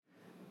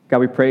God,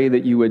 we pray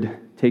that you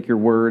would take your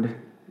word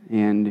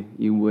and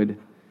you would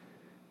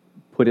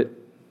put it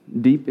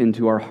deep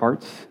into our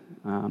hearts.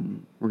 We're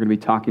going to be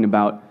talking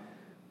about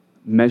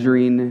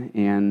measuring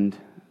and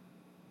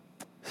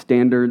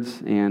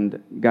standards.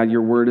 And God,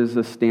 your word is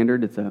a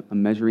standard. It's a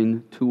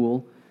measuring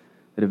tool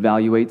that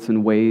evaluates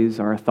and weighs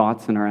our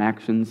thoughts and our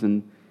actions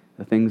and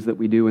the things that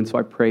we do. And so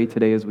I pray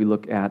today as we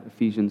look at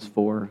Ephesians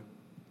 4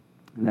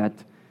 that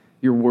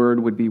your word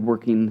would be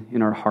working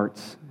in our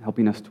hearts,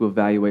 helping us to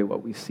evaluate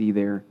what we see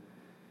there.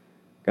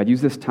 God,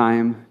 use this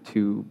time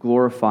to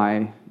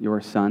glorify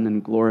your Son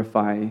and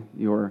glorify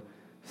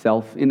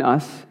yourself in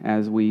us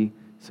as we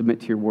submit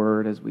to your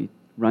word, as we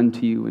run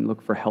to you and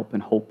look for help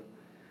and hope.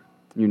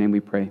 In your name we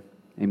pray.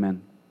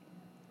 Amen.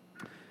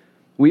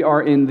 We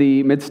are in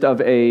the midst of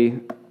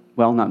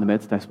not in the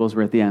midst, I suppose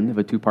we're at the end of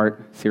a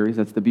two-part series.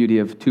 That's the beauty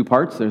of two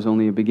parts. There's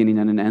only a beginning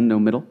and an end, no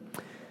middle.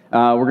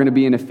 We're going to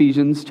be in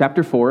Ephesians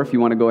chapter 4, if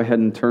you want to go ahead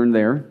and turn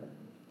there.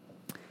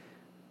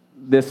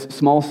 This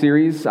small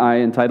series I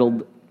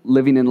entitled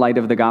Living in Light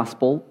of the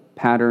Gospel,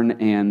 Pattern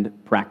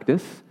and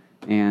Practice.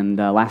 And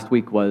last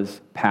week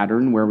was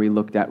Pattern, where we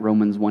looked at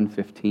Romans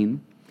 1:15.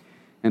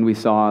 And we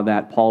saw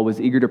that Paul was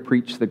eager to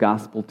preach the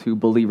gospel to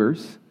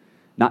believers,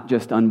 not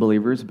just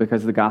unbelievers,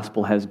 because the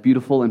gospel has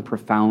beautiful and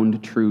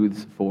profound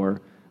truths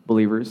for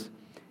believers.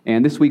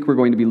 And this week we're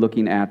going to be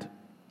looking at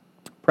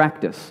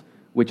practice,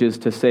 which is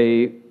to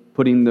say,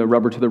 putting the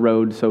rubber to the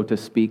road, so to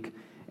speak.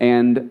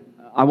 And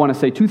I want to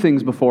say two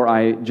things before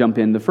I jump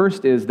in. The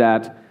first is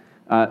that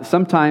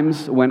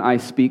sometimes when I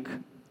speak,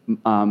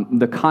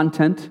 the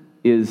content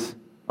is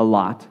a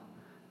lot,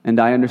 and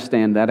I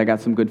understand that. I got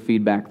some good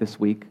feedback this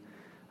week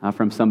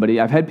from somebody.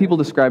 I've had people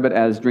describe it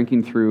as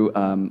drinking through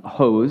a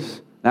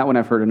hose. That one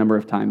I've heard a number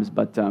of times,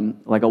 but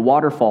like a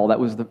waterfall, that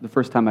was the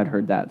first time I'd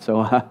heard that.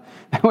 So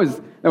that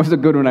was a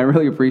good one. I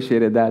really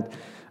appreciated that.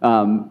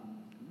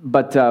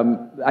 But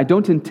I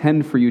don't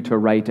intend for you to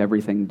write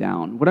everything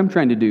down. What I'm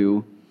trying to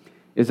do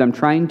is I'm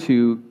trying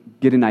to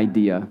get an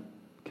idea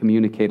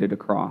communicated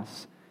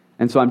across.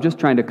 And so I'm just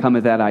trying to come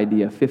at that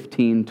idea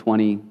 15,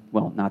 20,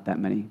 well, not that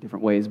many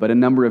different ways, but a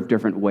number of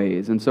different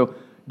ways. And so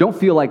don't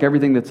feel like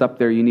everything that's up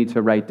there you need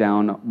to write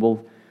down.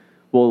 We'll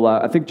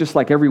I think just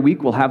like every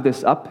week, we'll have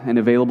this up and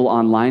available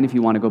online if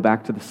you want to go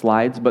back to the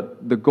slides.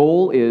 But the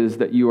goal is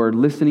that you are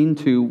listening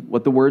to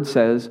what the Word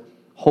says,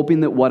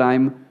 hoping that what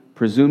I'm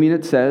presuming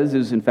it says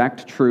is in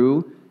fact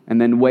true, and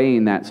then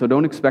weighing that. So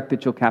don't expect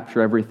that you'll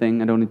capture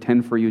everything. I don't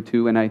intend for you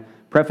to. And I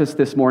preface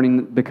this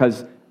morning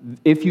because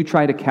if you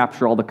try to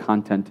capture all the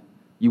content,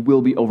 you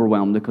will be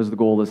overwhelmed because the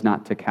goal is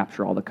not to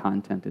capture all the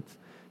content. It's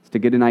to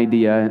get an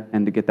idea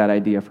and to get that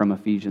idea from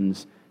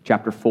Ephesians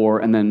chapter 4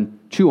 and then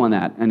chew on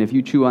that. And if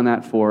you chew on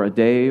that for a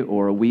day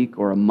or a week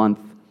or a month,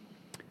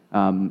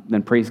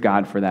 then praise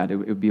God for that. It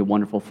would be a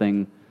wonderful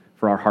thing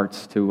for our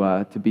hearts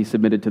to be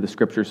submitted to the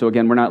Scripture. So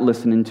again, we're not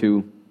listening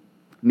to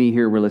me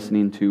here, we're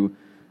listening to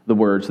the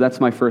Word. So that's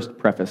my first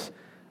preface.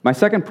 My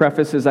second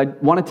preface is I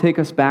want to take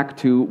us back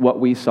to what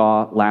we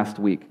saw last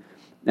week.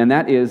 And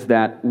that is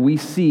that we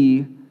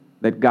see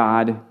that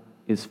God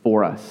is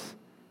for us.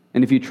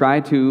 And if you try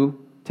to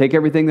take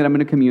everything that I'm going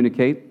to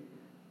communicate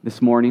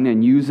this morning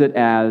and use it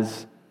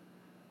as,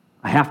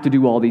 I have to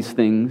do all these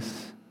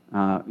things,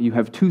 you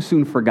have too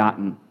soon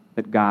forgotten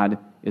that God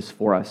is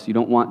for us. You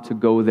don't want to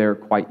go there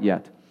quite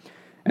yet.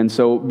 And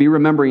so be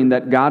remembering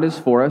that God is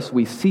for us.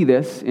 We see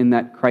this in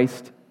that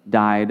Christ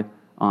died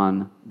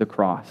on the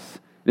cross.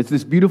 It's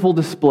this beautiful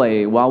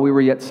display. While we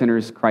were yet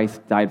sinners,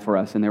 Christ died for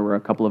us. And there were a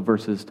couple of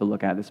verses to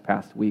look at this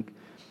past week.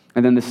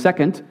 And then the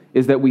second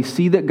is that we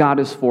see that God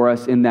is for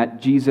us in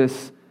that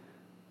Jesus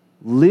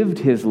lived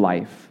his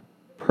life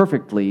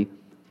perfectly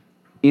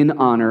in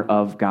honor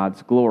of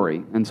God's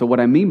glory. And so what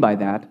I mean by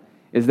that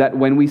is that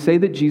when we say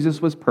that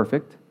Jesus was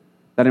perfect,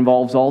 that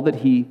involves all that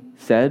he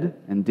said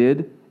and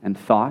did and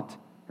thought,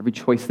 every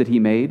choice that he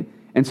made.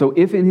 And so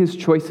if in his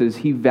choices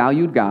he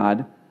valued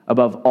God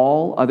above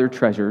all other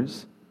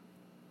treasures,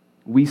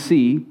 we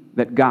see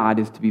that God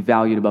is to be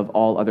valued above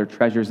all other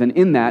treasures. And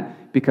in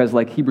that, because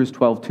like Hebrews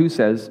 12:2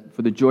 says,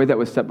 for the joy that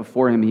was set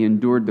before him, he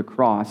endured the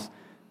cross.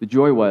 The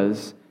joy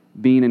was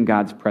being in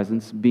God's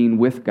presence, being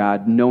with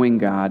God, knowing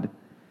God,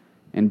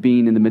 and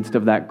being in the midst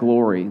of that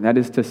glory. That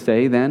is to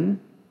say, then,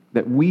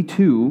 that we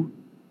too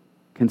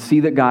can see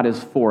that God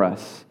is for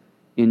us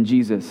in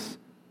Jesus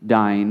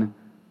dying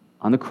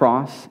on the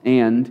cross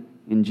and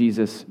in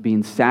Jesus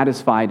being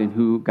satisfied in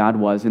who God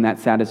was, in that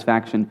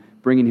satisfaction,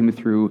 bringing him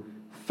through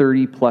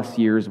 30-plus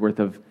years worth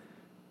of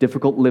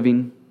difficult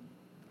living,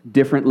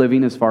 different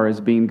living as far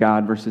as being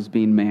God versus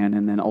being man,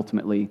 and then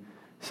ultimately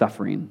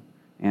suffering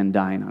and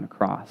dying on a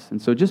cross.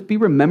 And so just be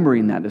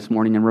remembering that this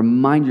morning and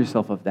remind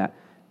yourself of that.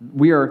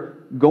 We are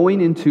going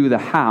into the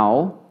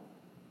how,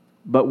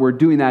 but we're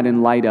doing that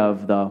in light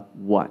of the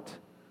what.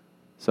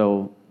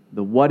 So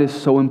the what is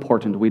so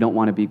important, we don't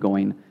want to be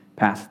going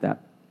past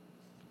that.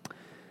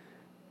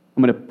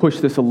 I'm going to push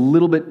this a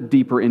little bit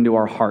deeper into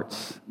our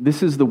hearts.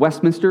 This is the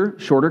Westminster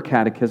Shorter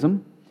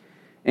Catechism,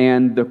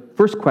 and the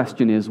first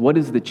question is, what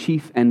is the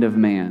chief end of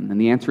man? And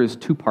the answer is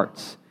two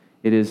parts.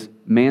 It is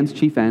man's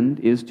chief end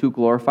is to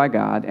glorify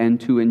God and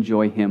to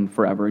enjoy Him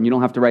forever. And you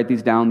don't have to write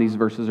these down. These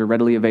verses are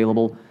readily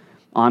available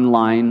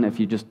online. If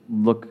you just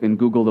look and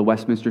Google the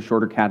Westminster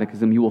Shorter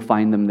Catechism, you will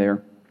find them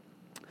there.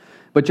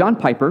 But John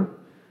Piper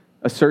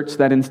asserts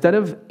that instead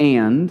of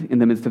and in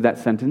the midst of that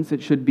sentence,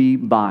 it should be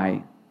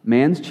by.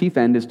 Man's chief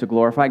end is to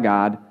glorify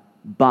God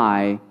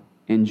by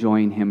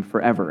enjoying Him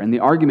forever. And the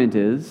argument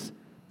is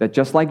that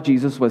just like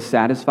Jesus was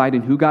satisfied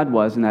in who God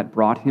was and that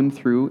brought Him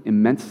through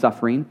immense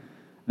suffering,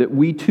 that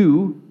we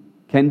too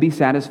can be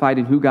satisfied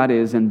in who God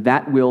is, and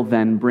that will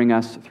then bring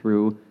us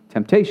through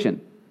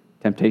temptation.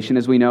 Temptation,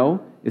 as we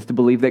know, is to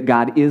believe that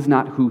God is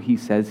not who He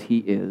says He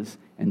is,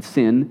 and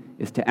sin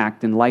is to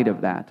act in light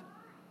of that.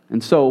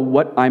 And so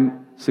what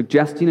I'm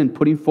suggesting and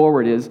putting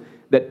forward is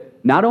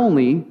that not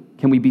only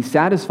can we be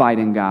satisfied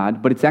in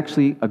God, but it's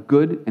actually a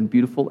good and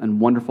beautiful and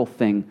wonderful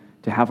thing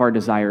to have our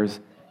desires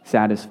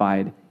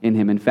satisfied in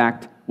Him. In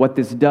fact, what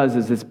this does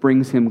is this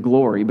brings Him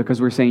glory, because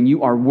we're saying,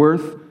 you are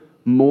worth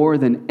more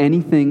than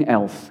anything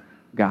else,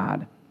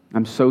 God.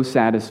 I'm so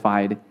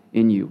satisfied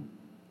in you.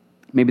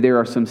 Maybe there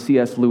are some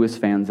C.S. Lewis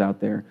fans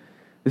out there.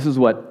 This is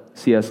what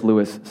C.S.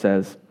 Lewis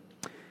says.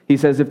 He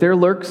says, if there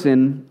lurks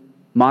in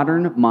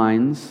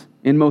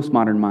most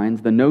modern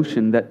minds, the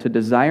notion that to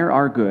desire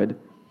our good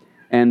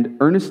and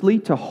earnestly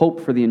to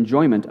hope for the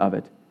enjoyment of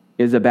it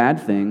is a bad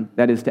thing,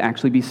 that is, to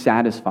actually be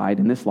satisfied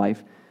in this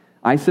life,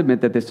 I submit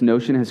that this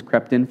notion has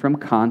crept in from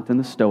Kant and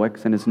the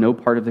Stoics and is no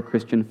part of the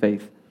Christian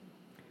faith.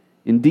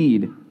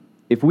 Indeed,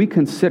 if we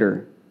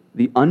consider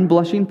the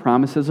unblushing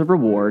promises of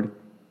reward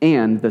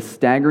and the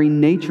staggering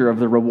nature of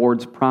the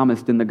rewards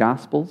promised in the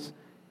Gospels,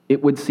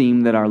 it would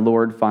seem that our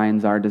Lord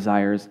finds our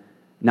desires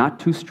not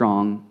too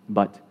strong,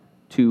 but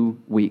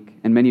too weak.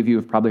 And many of you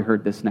have probably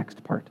heard this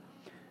next part.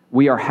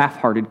 We are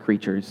half-hearted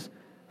creatures,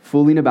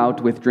 fooling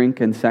about with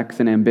drink and sex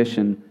and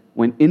ambition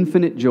when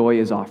infinite joy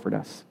is offered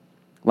us.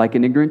 Like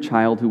an ignorant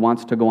child who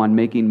wants to go on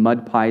making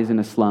mud pies in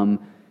a slum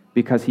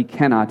because he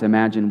cannot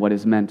imagine what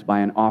is meant by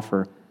an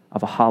offer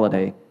of a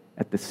holiday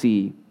at the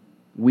sea.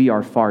 We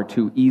are far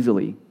too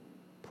easily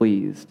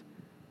pleased.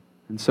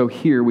 And so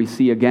here we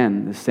see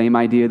again the same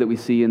idea that we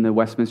see in the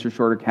Westminster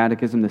Shorter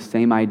Catechism, the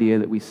same idea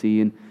that we see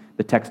in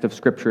the text of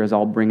Scripture, as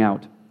I'll bring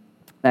out.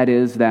 That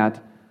is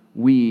that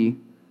we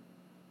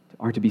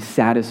are to be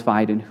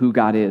satisfied in who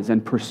God is,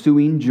 and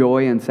pursuing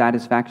joy and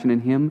satisfaction in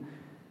Him.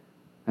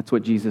 That's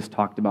what Jesus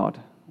talked about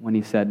when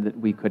He said that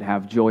we could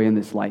have joy in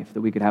this life,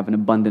 that we could have an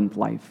abundant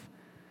life.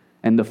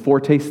 And the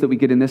foretaste that we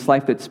get in this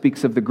life that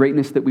speaks of the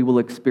greatness that we will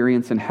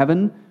experience in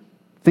heaven,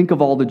 think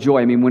of all the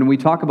joy. I mean, when we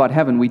talk about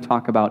heaven, we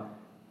talk about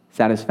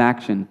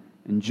satisfaction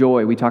and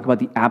joy. We talk about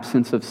the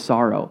absence of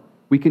sorrow.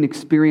 We can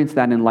experience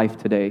that in life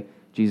today,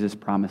 Jesus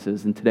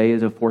promises. And today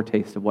is a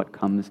foretaste of what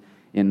comes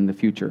in the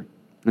future.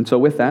 And so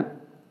with that,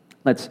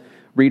 let's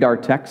read our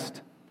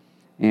text,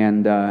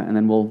 and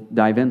then we'll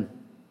dive in.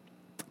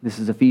 This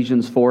is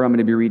Ephesians 4. I'm going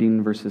to be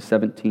reading verses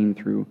 17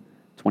 through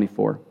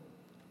 24.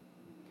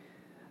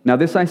 Now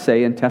this I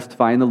say and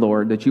testify in the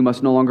Lord, that you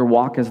must no longer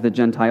walk as the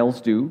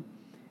Gentiles do,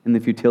 in the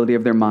futility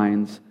of their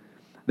minds.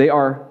 They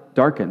are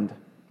darkened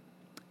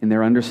in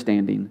their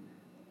understanding,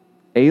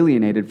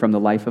 alienated from the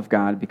life of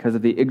God because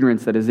of the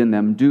ignorance that is in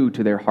them due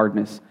to their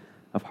hardness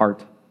of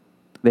heart.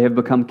 They have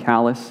become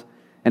callous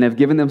and have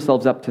given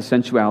themselves up to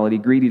sensuality,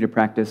 greedy to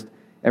practice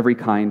every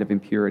kind of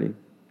impurity.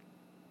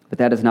 But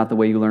that is not the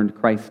way you learned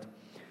Christ,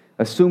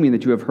 assuming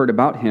that you have heard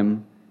about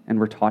Him and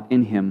were taught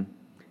in Him,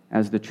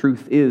 as the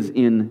truth is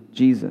in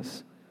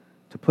Jesus,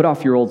 to put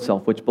off your old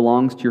self, which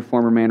belongs to your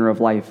former manner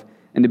of life,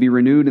 and to be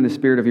renewed in the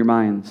spirit of your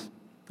minds.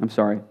 And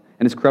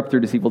is corrupt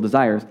through deceitful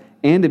desires,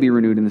 and to be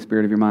renewed in the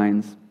spirit of your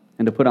minds,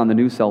 and to put on the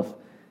new self,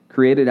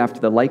 created after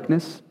the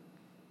likeness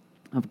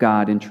of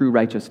God in true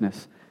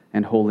righteousness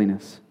and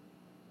holiness.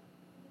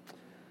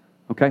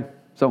 Okay,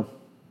 so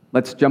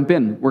let's jump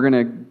in. We're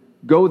going to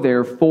go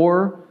there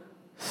 4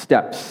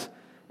 steps.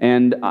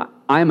 And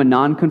I am a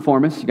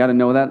nonconformist. You got to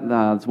know that.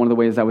 It's one of the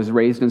ways I was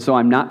raised. And so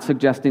I'm not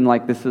suggesting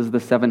like this is the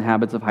 7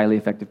 habits of highly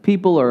effective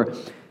people, or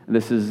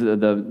this is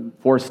the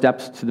 4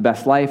 steps to the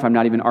best life. I'm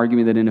not even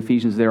arguing that in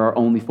Ephesians there are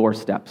only 4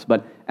 steps.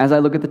 But as I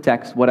look at the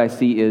text, what I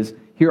see is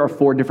here are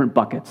 4 different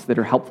buckets that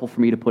are helpful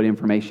for me to put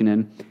information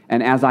in.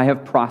 And as I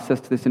have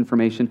processed this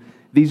information,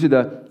 these are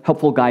the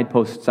helpful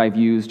guideposts I've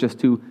used just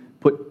to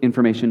put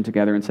information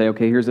together and say,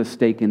 okay, here's a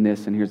stake in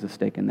this and here's a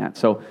stake in that.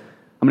 So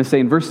I'm going to say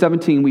in verse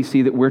 17, we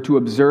see that we're to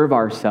observe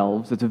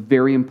ourselves. It's a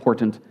very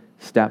important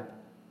step.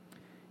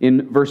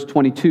 In verse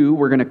 22,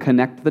 we're going to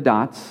connect the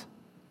dots.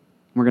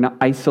 We're going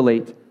to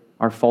isolate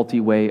our faulty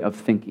way of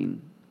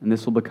thinking. And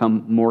this will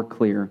become more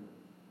clear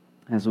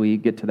as we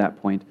get to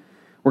that point.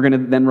 We're going to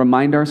then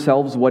remind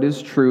ourselves what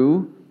is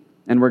true,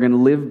 and we're going to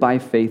live by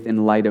faith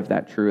in light of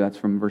that true. That's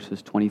from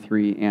verses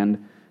 23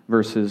 and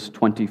verses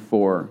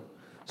 24.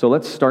 So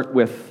let's start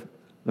with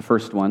the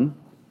first one.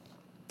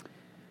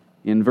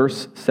 In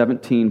verse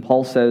 17,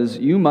 Paul says,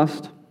 you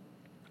must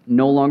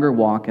no longer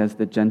walk as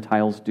the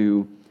Gentiles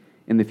do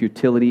in the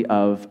futility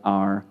of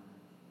our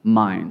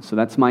minds. So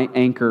that's my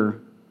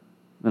anchor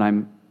that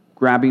I'm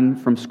grabbing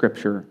from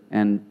Scripture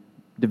and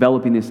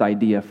developing this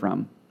idea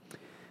from.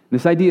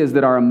 This idea is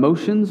that our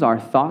emotions, our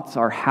thoughts,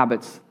 our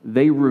habits,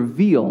 they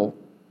reveal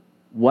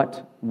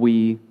what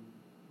we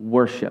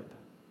worship.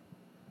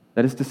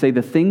 That is to say,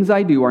 the things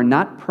I do are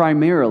not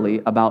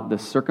primarily about the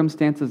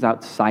circumstances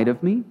outside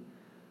of me,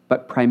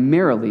 but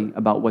primarily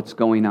about what's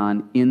going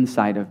on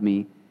inside of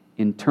me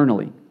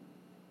internally.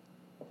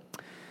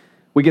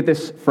 We get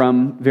this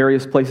from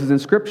various places in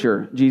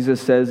Scripture. Jesus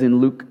says in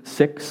Luke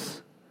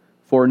 6,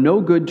 "For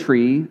no good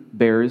tree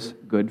bears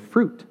good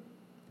fruit,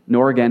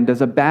 nor again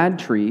does a bad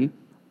tree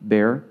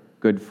bear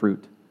good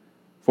fruit.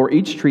 For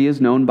each tree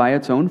is known by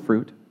its own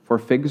fruit, for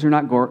figs are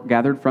not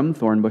gathered from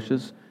thorn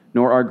bushes,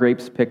 nor are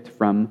grapes picked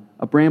from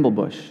a bramble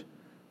bush.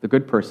 The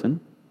good person,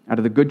 out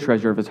of the good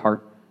treasure of his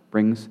heart,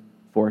 brings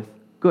forth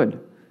good,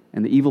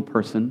 and the evil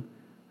person,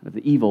 out of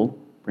the evil,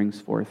 brings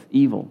forth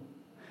evil."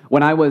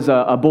 When I was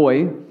a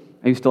boy,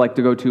 I used to like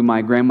to go to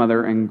my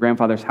grandmother and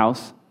grandfather's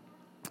house,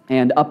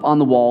 and up on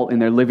the wall in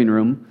their living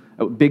room,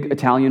 a big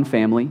Italian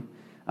family,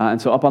 and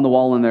so up on the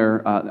wall in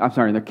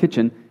their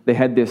kitchen, they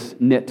had this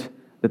knit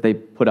that they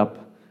put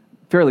up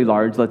fairly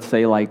large, let's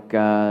say like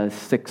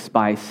 6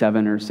 by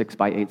 7 or 6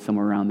 by 8,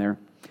 somewhere around there.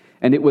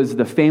 And it was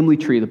the family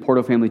tree, the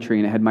Porto family tree,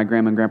 and it had my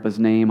grandma and grandpa's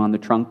name on the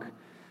trunk,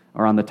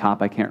 or on the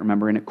top, I can't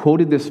remember, and it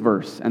quoted this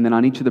verse, and then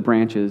on each of the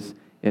branches,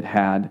 it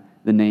had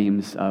the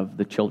names of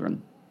the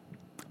children.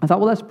 I thought,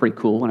 well, that's pretty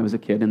cool when I was a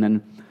kid, and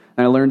then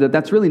I learned that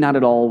that's really not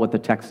at all what the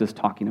text is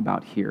talking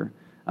about here,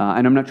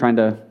 and I'm not trying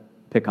to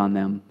pick on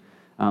them.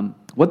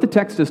 What the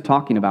text is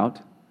talking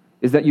about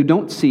is that you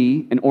don't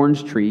see an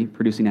orange tree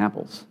producing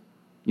apples.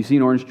 You see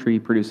an orange tree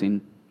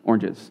producing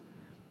oranges,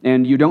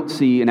 and you don't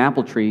see an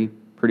apple tree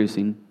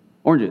producing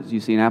oranges. You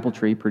see an apple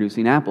tree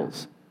producing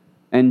apples.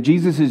 And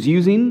Jesus is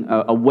using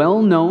a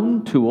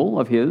well-known tool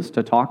of his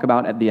to talk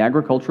about the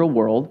agricultural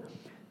world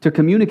to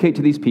communicate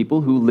to these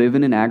people who live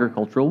in an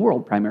agricultural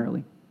world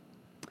primarily.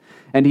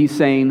 And he's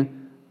saying,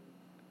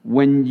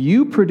 when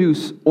you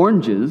produce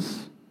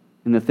oranges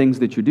in the things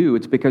that you do,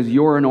 it's because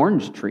you're an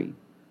orange tree.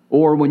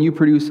 Or when you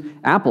produce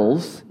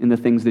apples in the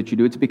things that you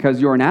do, it's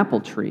because you're an apple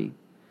tree.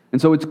 And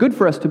so it's good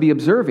for us to be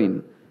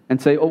observing and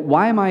say, oh,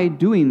 why am I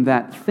doing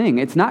that thing?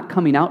 It's not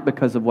coming out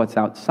because of what's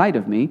outside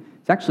of me.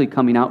 It's actually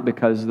coming out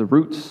because the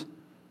roots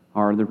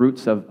are the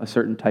roots of a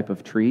certain type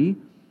of tree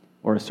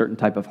or a certain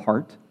type of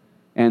heart.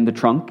 And the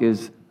trunk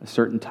is a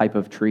certain type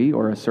of tree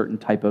or a certain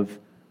type of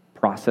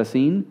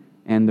processing.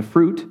 And the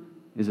fruit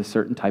is a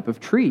certain type of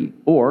tree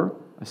or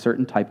a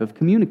certain type of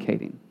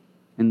communicating.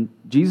 And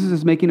Jesus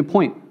is making a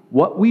point.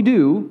 What we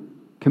do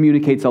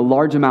communicates a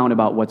large amount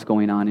about what's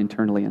going on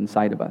internally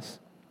inside of us.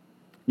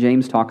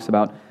 James talks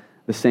about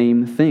the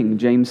same thing.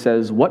 James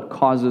says, "What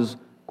causes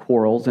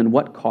quarrels and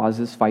what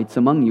causes fights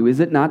among you? Is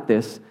it not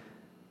this,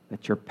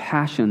 that your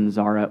passions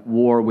are at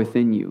war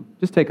within you?"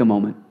 Just take a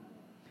moment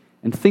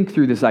and think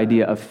through this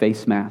idea of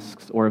face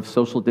masks or of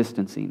social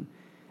distancing.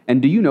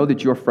 And do you know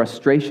that your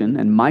frustration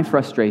and my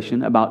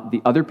frustration about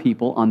the other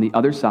people on the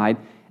other side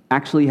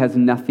actually has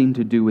nothing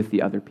to do with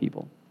the other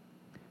people?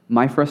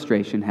 My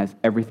frustration has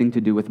everything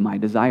to do with my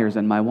desires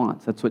and my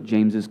wants. That's what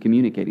James is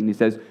communicating. He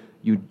says,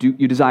 you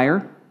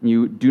desire,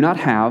 you do not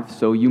have,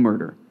 so you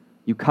murder.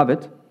 You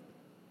covet,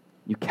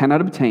 you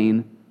cannot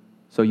obtain,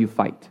 so you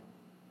fight.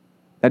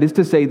 That is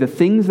to say, the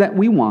things that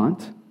we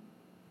want,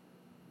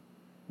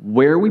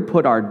 where we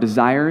put our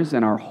desires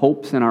and our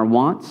hopes and our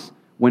wants,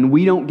 when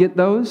we don't get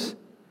those,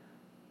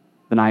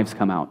 the knives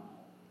come out.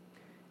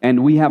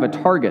 And we have a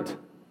target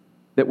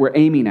that we're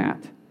aiming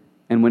at.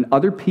 And when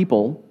other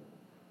people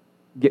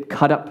get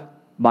cut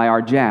up by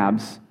our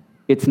jabs,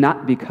 it's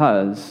not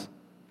because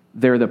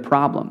they're the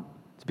problem.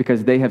 It's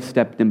because they have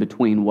stepped in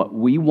between what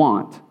we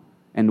want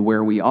and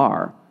where we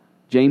are.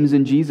 James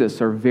and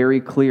Jesus are very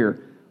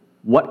clear.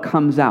 What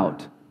comes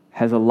out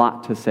has a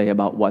lot to say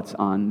about what's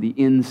on the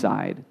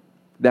inside.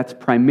 That's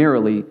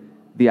primarily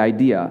the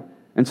idea.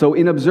 And so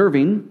in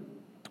observing,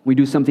 we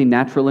do something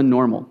natural and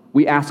normal.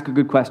 We ask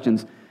good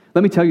questions.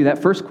 Let me tell you,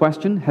 that first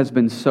question has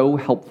been so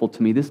helpful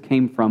to me. This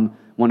came from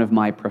one of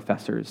my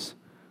professors.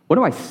 What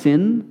do I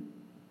sin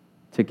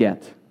to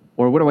get?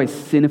 Or what do I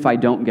sin if I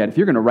don't get? If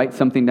you're going to write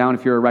something down,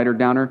 if you're a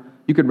writer-downer,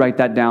 you could write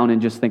that down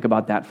and just think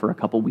about that for a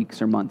couple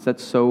weeks or months.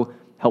 That's so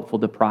helpful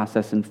to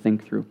process and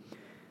think through.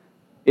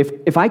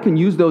 If I can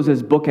use those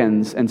as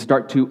bookends and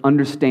start to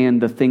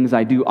understand the things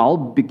I do, I'll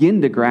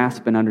begin to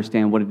grasp and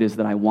understand what it is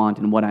that I want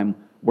and what I'm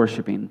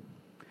worshiping.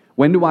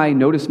 When do I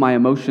notice my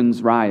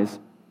emotions rise?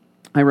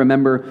 I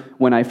remember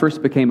when I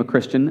first became a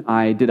Christian,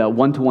 I did a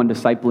one-to-one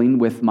discipling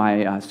with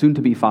my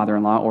soon-to-be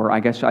father-in-law, or I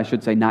guess I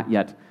should say not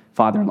yet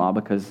father-in-law,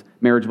 because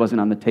marriage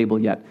wasn't on the table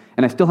yet.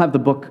 And I still have the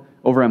book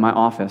over in my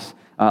office,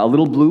 a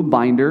little blue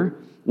binder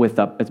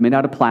it's made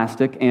out of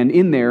plastic, and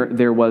in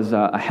there was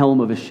a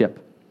helm of a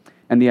ship.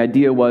 And the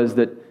idea was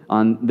that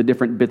on the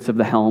different bits of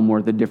the helm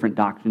were the different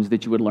doctrines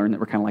that you would learn that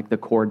were kind of like the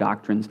core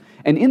doctrines.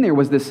 And in there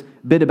was this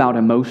bit about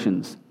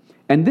emotions.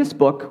 And this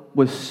book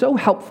was so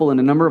helpful in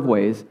a number of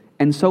ways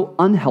and so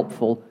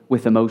unhelpful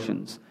with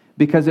emotions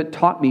because it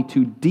taught me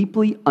to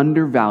deeply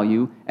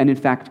undervalue and, in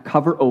fact,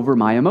 cover over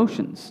my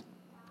emotions.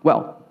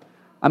 Well,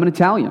 I'm an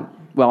Italian.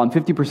 Well, I'm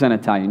 50%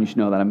 Italian. You should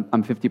know that.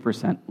 I'm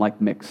 50% like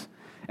mix.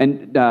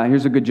 And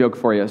here's a good joke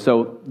for you.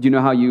 So do you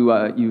know how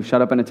you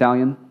shut up an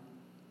Italian?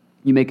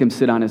 You make him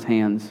sit on his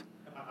hands.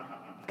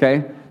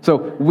 Okay? So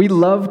we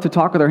love to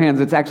talk with our hands.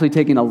 It's actually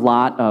taking a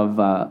lot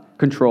of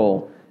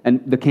control.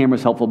 And the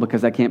camera's helpful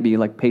because I can't be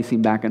like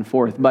pacing back and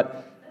forth.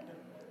 But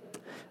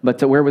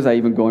where was I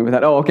even going with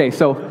that? Oh, okay.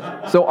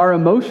 So our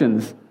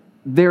emotions,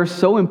 they're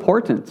so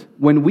important.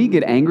 When we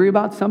get angry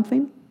about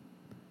something,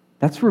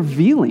 that's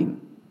revealing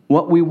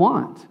what we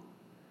want.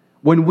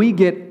 When we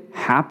get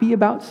happy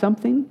about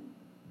something,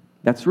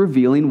 that's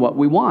revealing what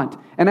we want.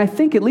 And I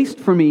think, at least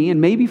for me, and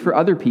maybe for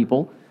other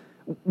people,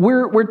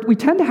 we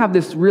tend to have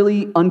this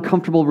really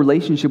uncomfortable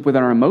relationship with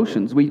our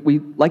emotions. We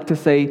like to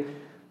say,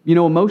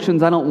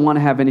 emotions, I don't want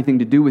to have anything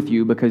to do with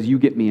you because you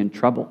get me in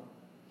trouble.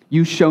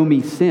 You show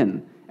me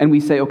sin. And we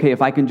say, okay,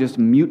 if I can just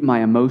mute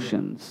my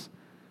emotions,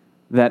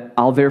 that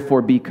I'll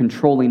therefore be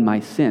controlling my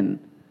sin.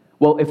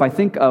 Well, if I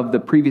think of the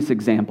previous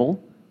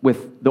example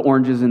with the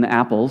oranges and the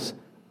apples,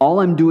 all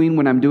I'm doing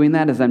when I'm doing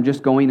that is I'm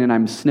just going and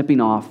I'm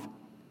snipping off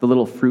the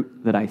little fruit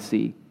that I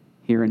see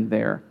here and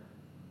there.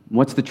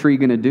 What's the tree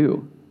going to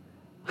do?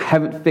 I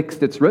haven't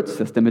fixed its root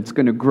system. It's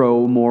going to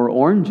grow more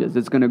oranges.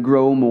 It's going to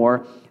grow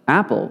more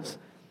apples.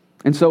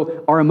 And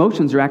so our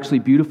emotions are actually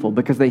beautiful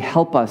because they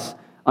help us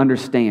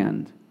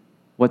understand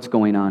what's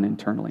going on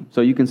internally.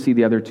 So you can see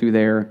the other two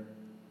there.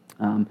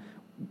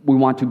 We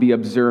want to be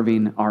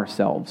observing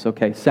ourselves.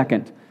 Okay,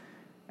 second,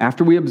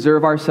 after we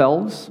observe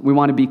ourselves, we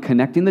want to be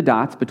connecting the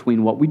dots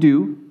between what we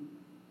do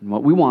and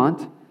what we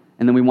want,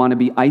 and then we want to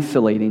be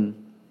isolating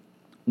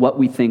what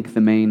we think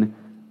the main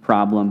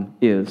problem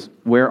is,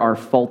 where our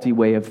faulty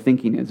way of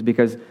thinking is.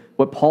 Because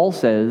what Paul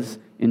says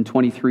in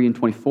 23 and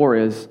 24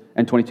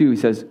 and 22, he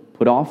says,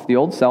 put off the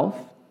old self,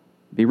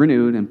 be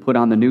renewed, and put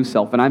on the new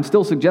self. And I'm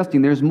still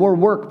suggesting there's more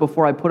work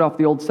before I put off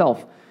the old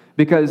self.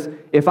 Because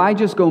if I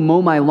just go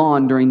mow my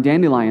lawn during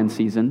dandelion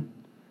season,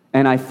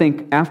 and I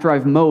think after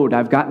I've mowed,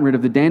 I've gotten rid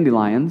of the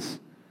dandelions,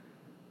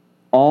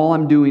 all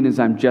I'm doing is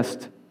I'm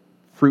just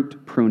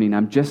fruit pruning.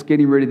 I'm just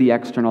getting rid of the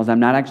externals. I'm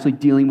not actually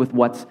dealing with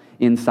what's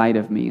inside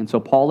of me. And so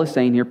Paul is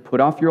saying here, put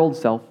off your old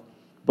self,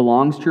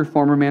 belongs to your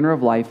former manner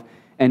of life,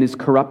 and is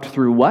corrupt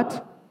through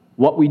what?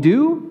 What we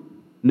do?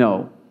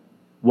 No.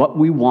 What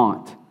we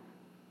want.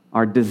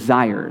 Our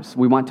desires.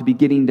 We want to be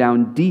getting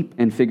down deep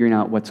and figuring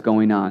out what's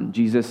going on.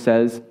 Jesus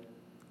says,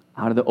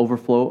 out of the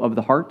overflow of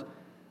the heart,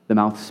 the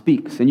mouth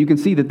speaks. And you can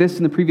see that this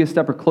and the previous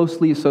step are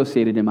closely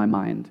associated in my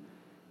mind.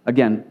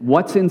 Again,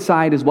 what's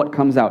inside is what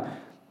comes out.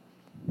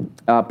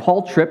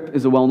 Paul Tripp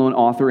is a well-known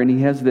author, and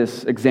he has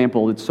this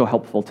example that's so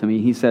helpful to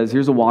me. He says,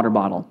 here's a water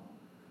bottle.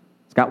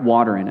 It's got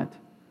water in it.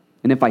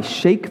 And if I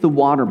shake the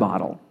water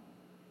bottle,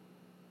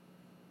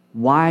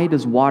 why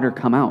does water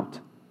come out?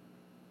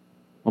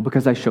 Well,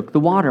 because I shook the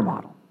water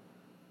bottle.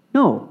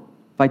 No.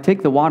 If I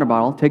take the water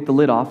bottle, take the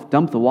lid off,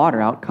 dump the water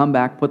out, come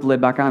back, put the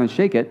lid back on and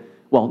shake it,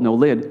 well, no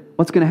lid,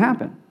 what's going to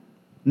happen?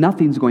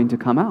 Nothing's going to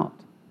come out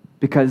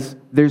because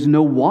there's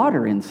no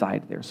water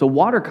inside there. So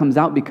water comes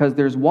out because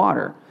there's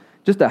water.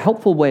 Just a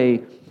helpful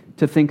way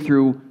to think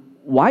through,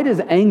 why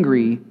do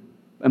angry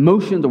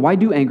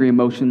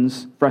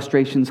emotions,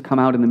 frustrations come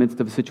out in the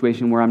midst of a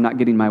situation where I'm not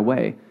getting my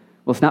way?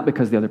 Well, it's not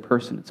because of the other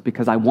person. It's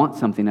because I want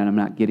something and I'm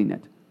not getting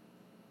it.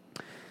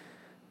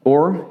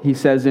 Or, he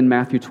says in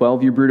Matthew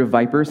 12, you brood of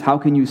vipers, how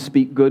can you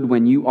speak good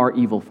when you are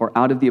evil? For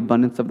out of the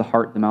abundance of the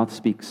heart, the mouth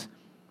speaks.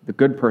 The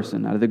good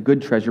person out of the good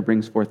treasure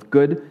brings forth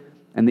good,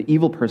 and the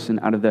evil person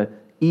out of the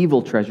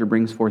evil treasure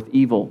brings forth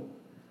evil.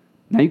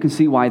 Now you can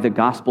see why the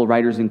gospel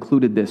writers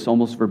included this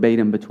almost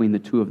verbatim between the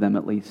two of them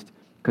at least.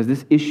 Because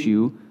this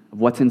issue of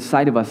what's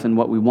inside of us and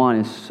what we want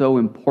is so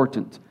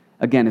important.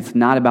 Again, it's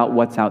not about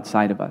what's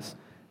outside of us.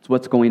 It's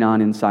what's going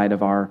on inside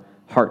of our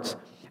hearts.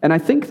 And I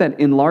think that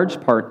in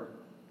large part,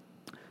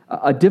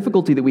 a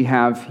difficulty that we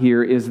have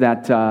here is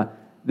that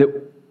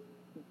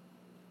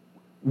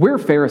we're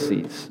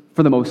Pharisees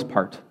for the most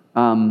part.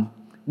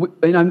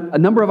 A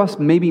number of us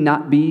may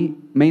not be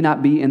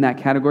in that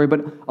category,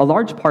 but a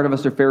large part of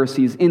us are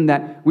Pharisees in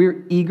that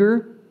we're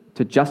eager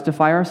to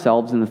justify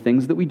ourselves in the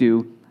things that we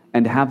do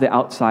and to have the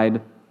outside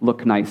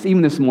look nice.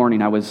 Even this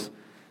morning,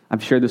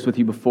 I've shared this with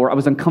you before, I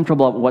was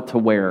uncomfortable about what to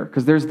wear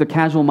because there's the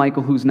casual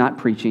Michael who's not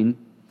preaching,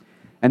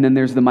 and then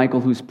there's the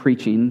Michael who's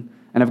preaching,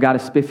 and I've got a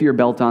spiffier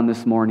belt on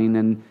this morning,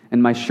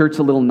 and my shirt's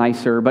a little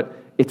nicer, but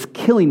it's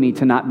killing me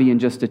to not be in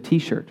just a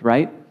t-shirt,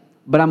 right?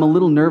 But I'm a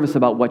little nervous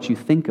about what you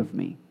think of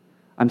me.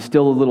 I'm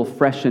still a little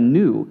fresh and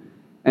new.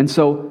 And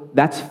so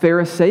that's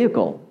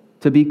Pharisaical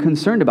to be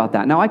concerned about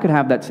that. Now, I could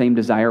have that same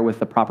desire with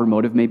the proper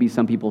motive. Maybe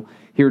some people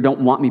here don't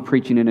want me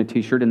preaching in a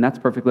t-shirt, and that's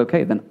perfectly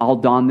okay. Then I'll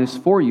don this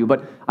for you.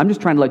 But I'm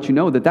just trying to let you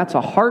know that that's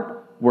a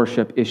heart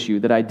worship issue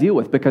that I deal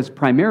with, because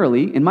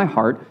primarily in my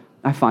heart,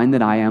 I find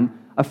that I am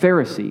a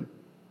Pharisee.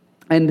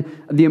 And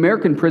the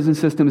American prison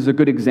system is a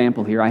good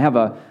example here. I have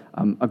a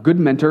good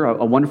mentor,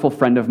 a wonderful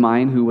friend of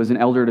mine who was an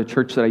elder at a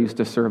church that I used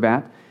to serve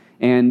at.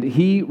 And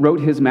he wrote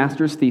his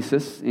master's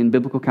thesis in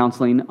biblical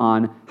counseling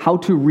on how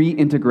to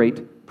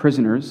reintegrate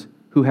prisoners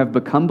who have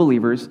become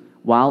believers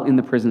while in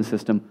the prison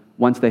system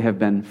once they have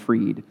been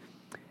freed.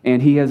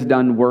 And he has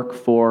done work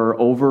for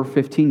over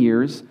 15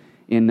 years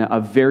in a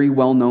very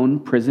well-known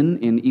prison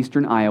in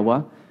eastern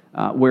Iowa,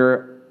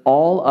 where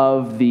all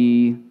of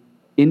the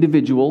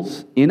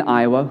individuals in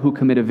Iowa who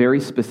commit a very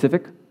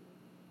specific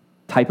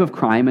type of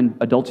crime, and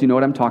adults, you know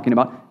what I'm talking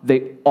about,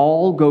 they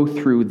all go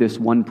through this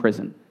one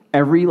prison.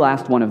 Every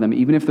last one of them,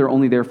 even if they're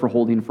only there for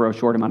holding for a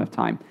short amount of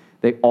time,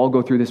 they all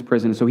go through this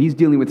prison. So he's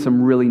dealing with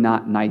some really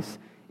not nice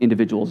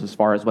individuals as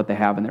far as what they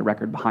have in their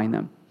record behind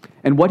them.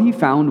 And what he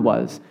found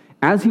was,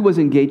 as he was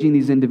engaging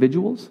these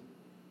individuals,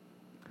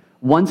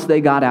 once they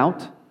got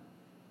out,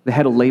 they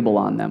had a label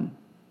on them: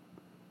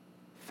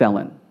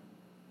 felon,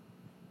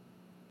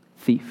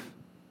 thief,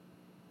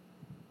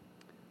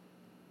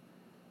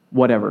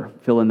 whatever,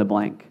 fill in the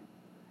blank.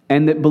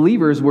 And that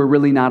believers were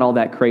really not all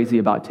that crazy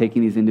about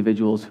taking these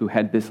individuals who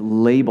had this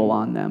label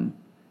on them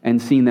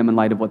and seeing them in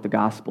light of what the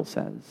gospel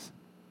says.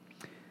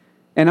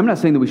 And I'm not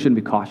saying that we shouldn't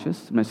be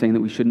cautious. I'm not saying that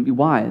we shouldn't be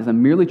wise.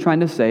 I'm merely trying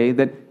to say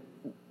that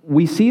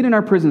we see it in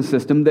our prison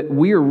system that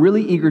we are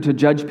really eager to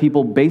judge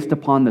people based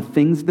upon the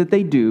things that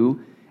they do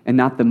and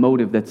not the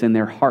motive that's in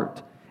their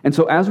heart. And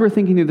so as we're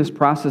thinking through this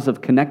process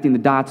of connecting the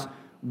dots,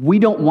 we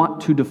don't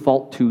want to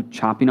default to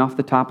chopping off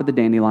the top of the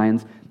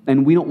dandelions,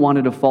 and we don't want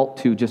to default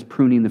to just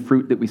pruning the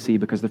fruit that we see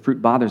because the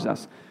fruit bothers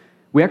us.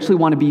 We actually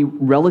want to be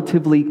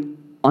relatively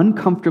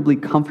uncomfortably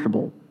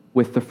comfortable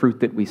with the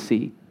fruit that we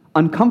see.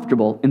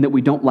 Uncomfortable in that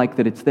we don't like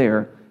that it's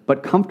there,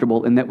 but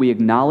comfortable in that we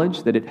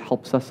acknowledge that it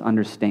helps us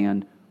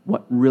understand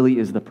what really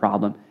is the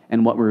problem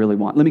and what we really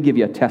want. Let me give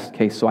you a test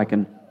case so I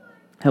can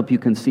help you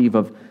conceive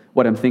of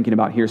what I'm thinking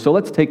about here. So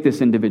let's take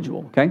this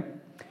individual, okay?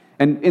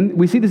 And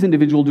we see this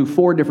individual do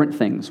 4 different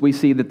things. We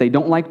see that they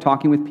don't like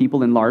talking with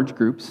people in large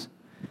groups.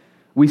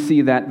 We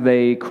see that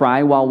they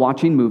cry while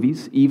watching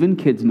movies, even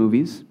kids'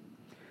 movies.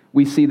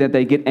 We see that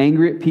they get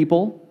angry at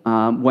people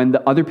when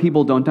the other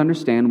people don't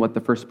understand what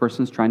the first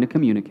person's trying to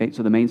communicate.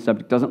 So the main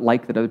subject doesn't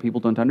like that other people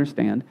don't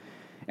understand.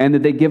 And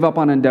that they give up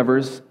on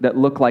endeavors that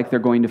look like they're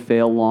going to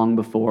fail long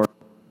before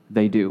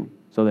they do.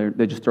 So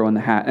they just throw in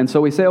the hat. And so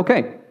we say,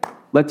 okay,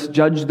 let's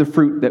judge the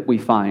fruit that we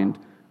find.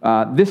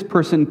 This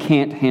person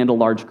can't handle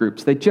large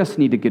groups. They just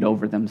need to get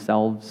over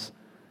themselves.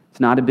 It's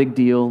not a big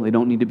deal. They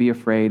don't need to be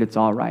afraid. It's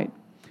all right.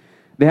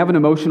 They have an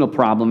emotional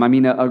problem. I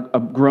mean,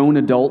 a grown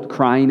adult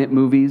crying at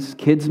movies,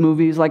 kids'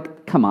 movies,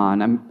 like, come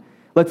on.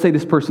 Let's say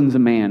this person's a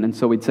man, and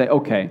so we'd say,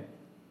 okay.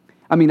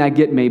 I mean, I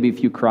get maybe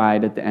if you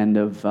cried at the end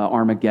of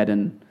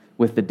Armageddon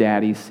with the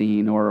daddy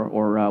scene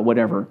or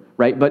whatever,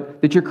 right?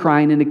 But that you're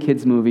crying in a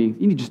kid's movie,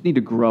 you just need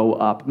to grow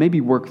up.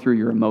 Maybe work through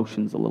your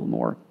emotions a little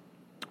more.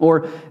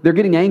 Or they're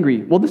getting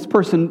angry. Well, this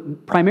person,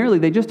 primarily,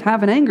 they just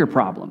have an anger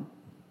problem.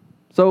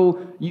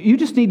 So you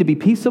just need to be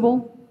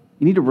peaceable.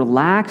 You need to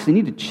relax. You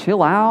need to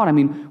chill out. I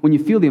mean, when you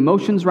feel the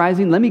emotions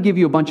rising, let me give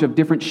you a bunch of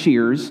different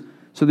shears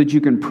so that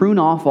you can prune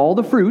off all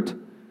the fruit.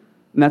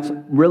 And that's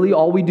really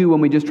all we do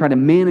when we just try to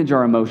manage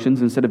our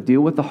emotions instead of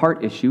deal with the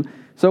heart issue.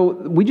 So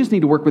we just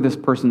need to work with this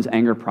person's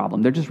anger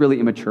problem. They're just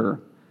really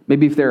immature.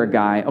 Maybe if they're a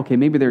guy, okay,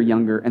 maybe they're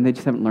younger and they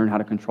just haven't learned how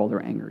to control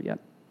their anger yet.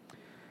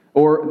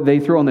 Or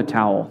they throw in the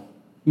towel.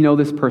 You know,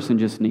 this person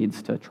just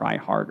needs to try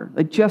harder.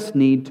 They just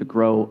need to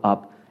grow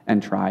up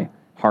and try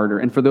harder.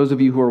 And for those of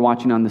you who are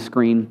watching on the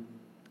screen,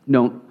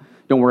 don't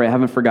worry, I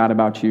haven't forgot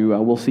about you.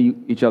 We'll see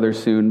each other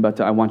soon, but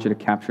I want you to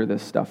capture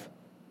this stuff.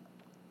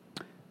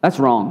 That's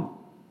wrong.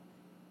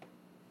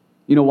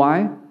 You know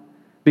why?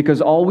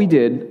 Because all we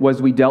did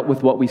was we dealt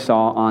with what we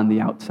saw on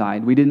the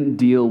outside. We didn't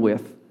deal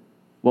with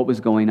what was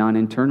going on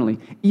internally.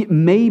 It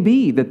may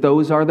be that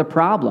those are the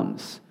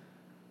problems.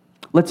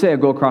 Let's say I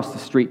go across the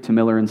street to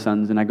Miller &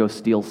 Sons and I go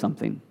steal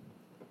something.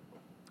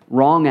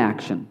 Wrong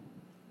action.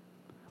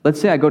 Let's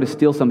say I go to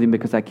steal something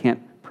because I can't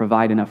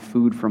provide enough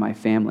food for my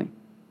family.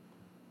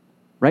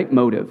 Right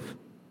motive,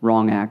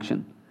 wrong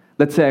action.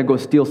 Let's say I go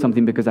steal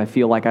something because I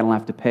feel like I don't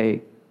have to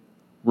pay.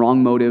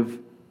 Wrong motive,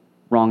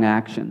 wrong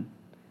action.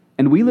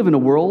 And we live in a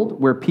world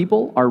where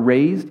people are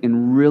raised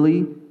in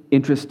really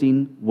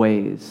interesting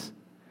ways.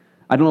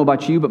 I don't know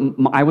about you,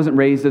 but I wasn't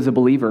raised as a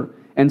believer.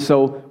 And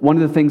so one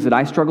of the things that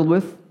I struggled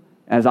with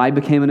as I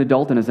became an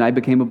adult and as I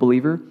became a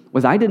believer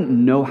was I didn't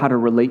know how to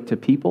relate to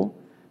people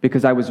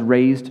because I was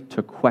raised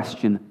to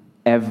question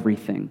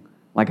everything.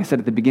 Like I said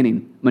at the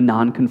beginning, I'm a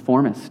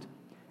nonconformist.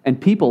 And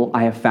people,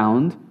 I have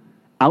found,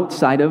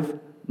 outside of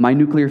my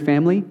nuclear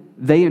family,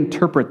 they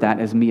interpret that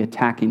as me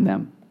attacking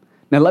them.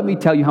 Now, let me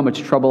tell you how much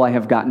trouble I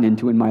have gotten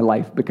into in my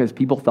life because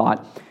people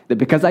thought that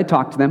because I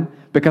talk to them,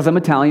 because I'm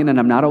Italian and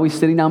I'm not always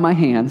sitting on my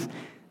hands,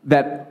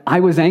 that I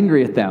was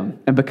angry at them.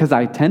 And because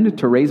I tend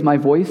to raise my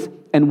voice,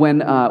 and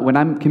when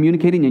I'm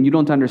communicating and you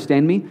don't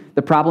understand me,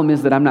 the problem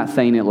is that I'm not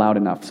saying it loud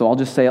enough. So I'll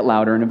just say it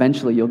louder and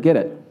eventually you'll get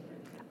it.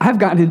 I've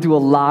gotten into a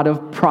lot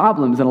of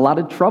problems and a lot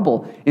of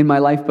trouble in my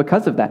life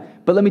because of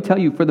that. But let me tell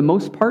you, for the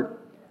most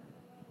part,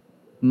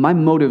 my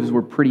motives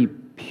were pretty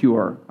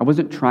pure. I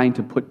wasn't trying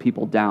to put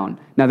people down.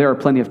 Now, there are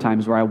plenty of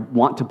times where I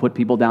want to put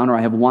people down or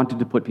I have wanted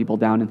to put people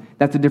down, and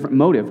that's a different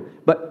motive.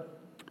 But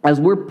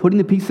as we're putting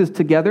the pieces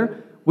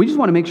together, we just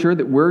want to make sure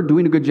that we're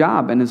doing a good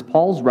job. And as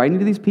Paul's writing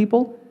to these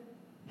people,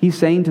 He's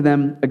saying to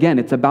them, again,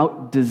 it's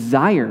about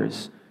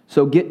desires,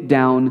 so get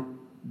down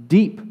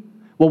deep.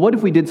 Well, what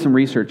if we did some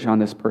research on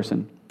this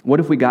person? What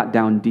if we got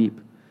down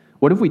deep?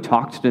 What if we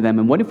talked to them,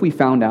 and what if we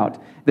found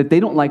out that they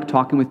don't like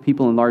talking with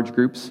people in large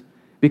groups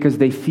because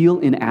they feel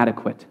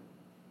inadequate?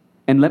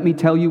 And let me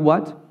tell you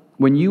what,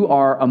 when you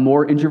are a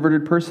more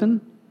introverted person,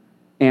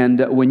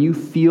 and when you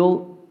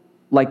feel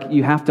like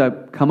you have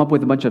to come up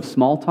with a bunch of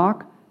small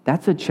talk,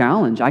 that's a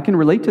challenge. I can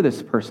relate to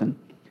this person.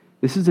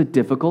 This is a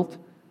difficult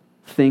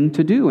thing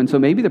to do. And so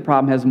maybe the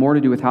problem has more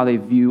to do with how they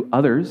view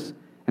others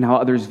and how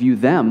others view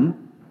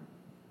them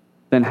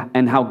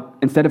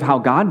instead of how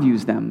God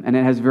views them. And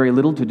it has very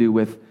little to do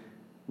with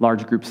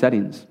large group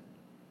settings.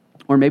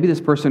 Or maybe this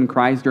person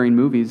cries during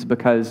movies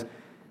because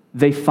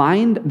they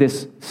find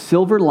this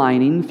silver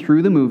lining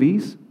through the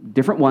movies,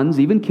 different ones,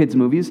 even kids'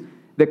 movies,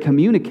 that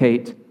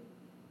communicate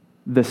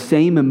the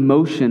same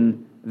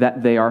emotion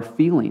that they are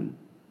feeling.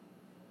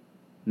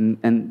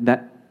 And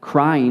that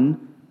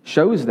crying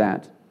shows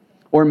that.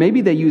 Or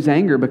maybe they use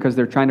anger because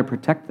they're trying to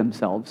protect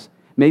themselves.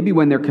 Maybe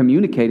when they're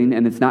communicating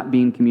and it's not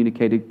being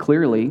communicated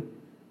clearly,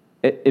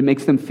 it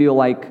makes them feel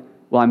like,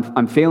 well,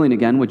 I'm failing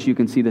again, which you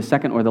can see the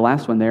second or the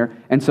last one there.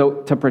 And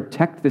so to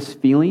protect this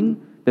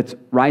feeling that's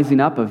rising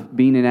up of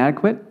being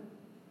inadequate,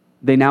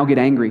 they now get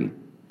angry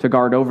to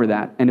guard over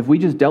that. And if we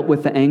just dealt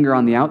with the anger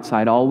on the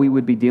outside, all we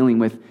would be dealing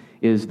with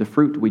is the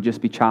fruit. We'd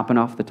just be chopping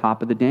off the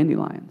top of the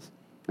dandelions.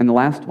 And the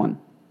last one,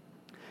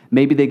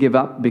 maybe they give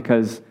up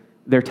because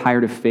they're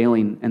tired of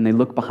failing, and they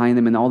look behind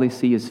them and all they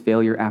see is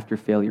failure after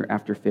failure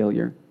after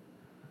failure.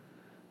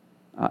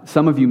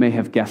 Some of you may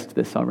have guessed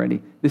this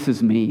already. This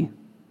is me.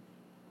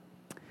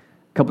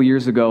 A couple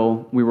years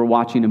ago, we were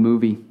watching a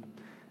movie,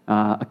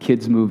 a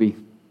kid's movie.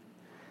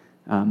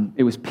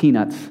 It was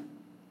Peanuts,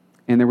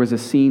 and there was a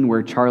scene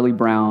where Charlie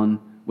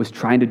Brown was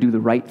trying to do the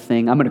right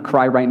thing. I'm going to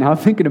cry right now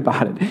thinking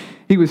about it.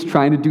 He was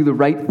trying to do the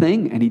right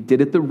thing, and he did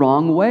it the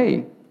wrong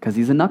way because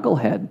he's a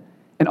knucklehead.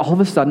 And all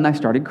of a sudden, I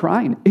started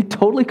crying. It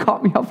totally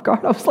caught me off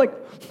guard. I was like,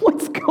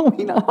 what's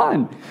going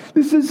on?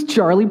 This is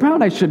Charlie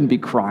Brown. I shouldn't be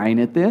crying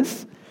at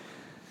this.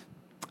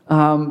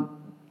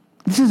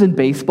 This is in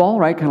baseball,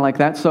 right? Kind of like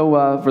that.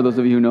 So for those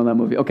of you who know that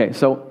movie. Okay,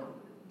 so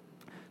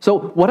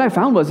what I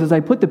found was, as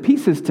I put the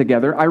pieces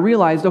together, I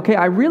realized, okay,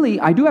 I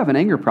do have an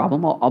anger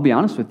problem. I'll be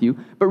honest with you.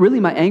 But really,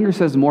 my anger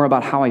says more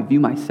about how I view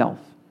myself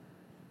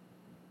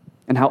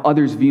and how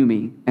others view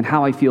me and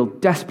how I feel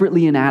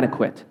desperately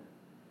inadequate.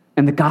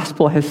 And the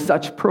gospel has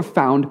such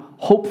profound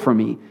hope for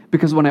me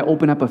because when I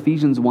open up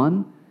Ephesians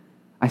 1,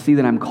 I see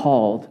that I'm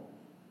called.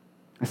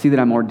 I see that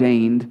I'm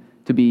ordained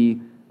to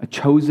be a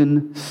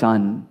chosen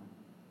son.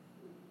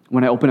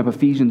 When I open up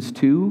Ephesians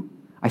 2,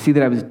 I see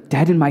that I was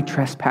dead in my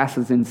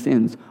trespasses and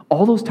sins.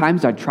 All those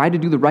times I tried to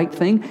do the right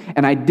thing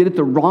and I did it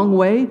the wrong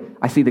way,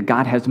 I see that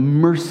God has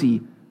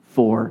mercy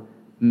for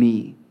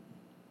me.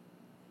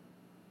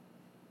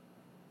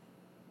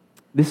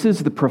 This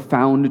is the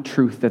profound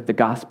truth that the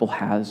gospel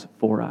has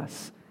for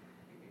us.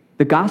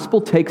 The gospel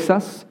takes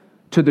us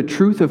to the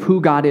truth of who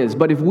God is,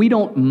 but if we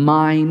don't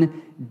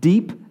mine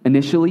deep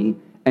initially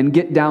and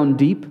get down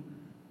deep,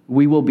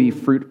 we will be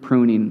fruit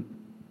pruning.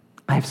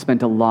 I've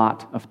spent a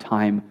lot of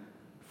time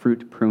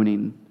fruit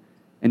pruning,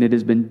 and it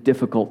has been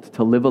difficult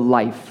to live a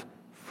life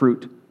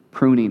fruit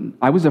pruning.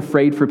 I was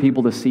afraid for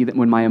people to see that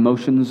when my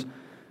emotions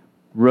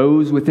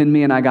rose within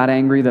me and I got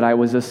angry that I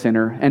was a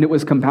sinner. And it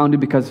was compounded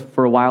because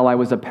for a while I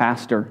was a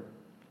pastor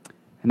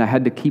and I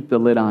had to keep the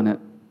lid on it.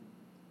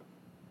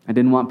 I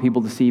didn't want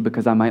people to see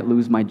because I might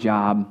lose my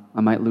job.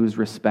 I might lose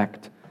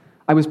respect.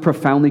 I was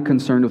profoundly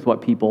concerned with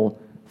what people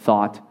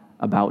thought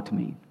about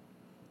me.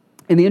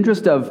 In the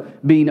interest of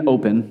being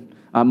open,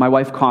 my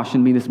wife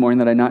cautioned me this morning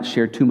that I not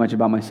share too much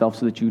about myself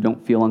so that you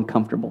don't feel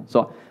uncomfortable.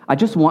 So I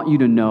just want you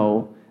to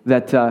know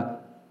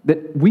that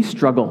we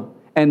struggle.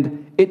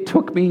 And it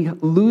took me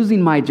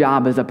losing my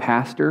job as a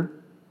pastor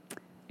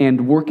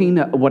and working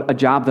a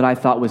job that I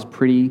thought was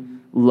pretty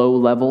low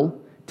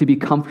level to be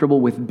comfortable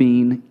with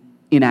being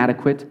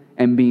inadequate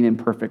and being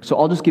imperfect. So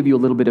I'll just give you a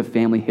little bit of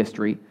family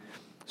history.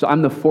 So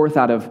I'm the fourth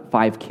out of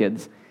 5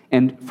 kids.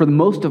 And for the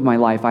most of my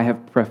life, I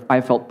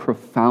have felt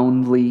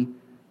profoundly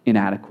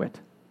inadequate.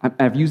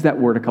 I've used that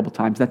word a couple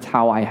times. That's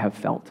how I have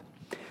felt.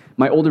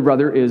 My older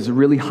brother is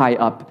really high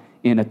up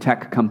in a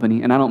tech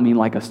company, and I don't mean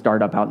like a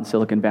startup out in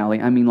Silicon Valley.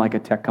 I mean like a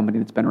tech company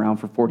that's been around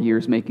for 40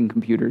 years making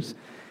computers.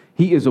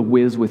 He is a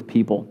whiz with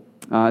people.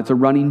 It's a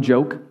running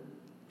joke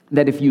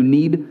that if you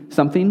need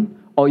something,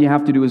 all you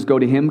have to do is go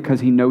to him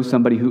because he knows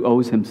somebody who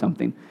owes him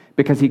something.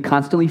 Because he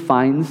constantly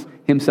finds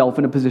himself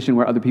in a position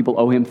where other people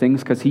owe him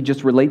things because he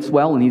just relates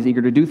well and he's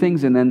eager to do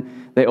things and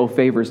then they owe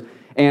favors.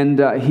 And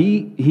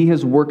he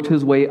has worked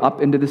his way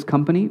up into this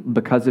company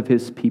because of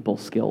his people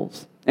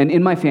skills. And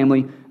in my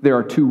family, there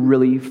are 2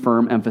 really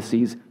firm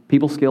emphases,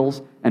 people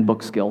skills and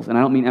book skills. And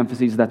I don't mean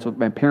emphases, that's what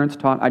my parents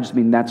taught. I just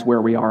mean that's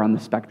where we are on the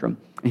spectrum.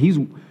 He's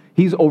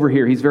over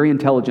here. He's very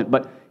intelligent,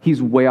 but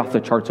he's way off the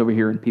charts over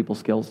here in people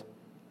skills.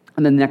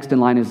 And then next in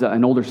line is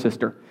an older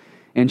sister.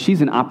 And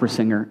she's an opera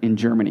singer in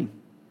Germany.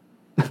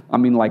 I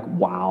mean, like,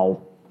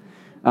 wow.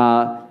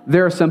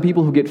 There are some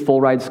people who get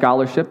full ride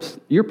scholarships.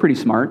 You're pretty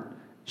smart.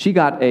 She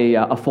got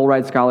a full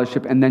ride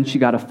scholarship, and then she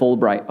got a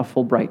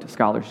Fulbright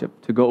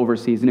scholarship to go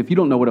overseas. And if you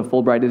don't know what a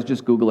Fulbright is,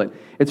 just Google it.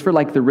 It's for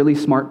like the really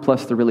smart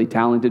plus the really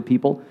talented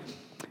people.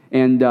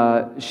 And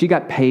she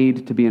got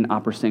paid to be an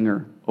opera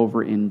singer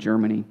over in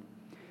Germany.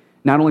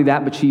 Not only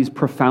that, but she's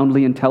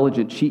profoundly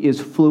intelligent. She is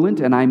fluent,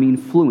 and I mean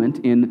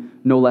fluent, in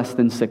no less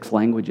than 6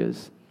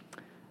 languages.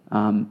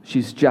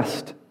 She's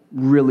just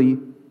really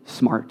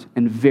smart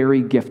and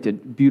very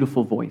gifted,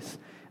 beautiful voice.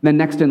 And then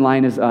next in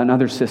line is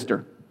another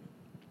sister.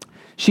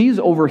 She's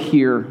over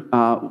here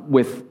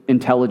with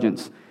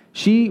intelligence.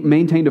 She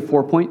maintained a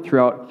 4.0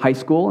 throughout high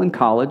school and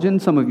college,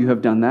 and some of you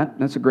have done that.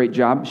 That's a great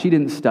job. She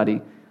didn't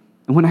study.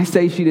 And when I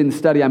say she didn't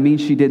study, I mean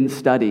she didn't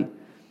study.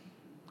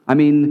 I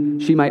mean,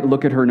 she might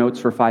look at her notes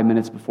for 5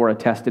 minutes before a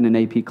test in an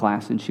AP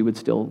class, and she would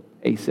still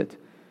ace it.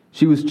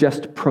 She was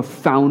just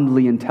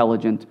profoundly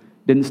intelligent.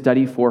 Didn't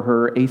study for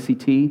her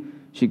ACT.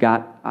 She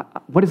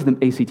got, what is the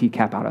ACT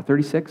cap out at,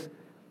 36?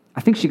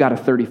 I think she got a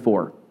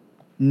 34.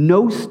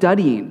 No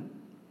studying.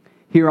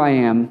 Here I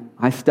am.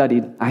 I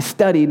studied. I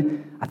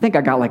think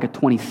I got like a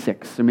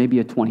 26 or maybe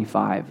a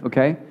 25,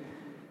 okay?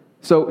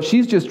 So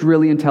she's just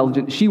really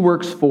intelligent. She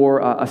works for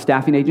a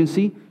staffing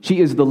agency. She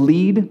is the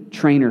lead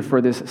trainer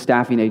for this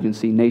staffing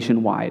agency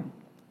nationwide.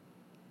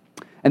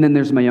 And then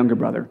there's my younger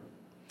brother.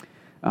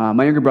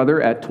 My younger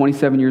brother, at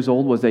 27 years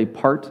old, was a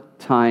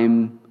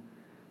part-time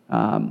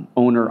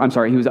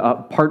owner. He was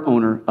a part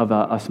owner of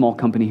a small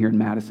company here in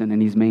Madison,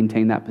 and he's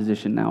maintained that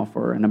position now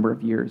for a number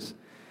of years.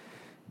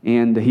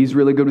 And he's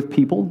really good with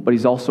people, but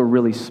he's also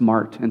really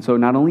smart. And so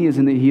not only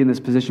isn't he in this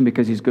position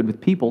because he's good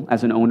with people,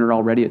 as an owner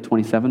already at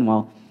 27,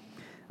 while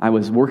I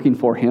was working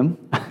for him,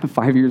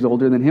 5 years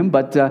older than him,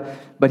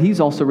 but he's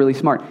also really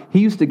smart. He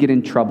used to get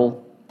in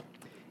trouble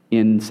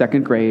in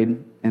 2nd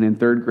grade and in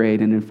 3rd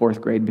grade and in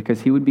 4th grade because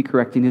he would be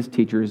correcting his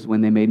teachers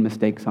when they made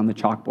mistakes on the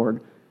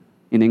chalkboard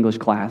in English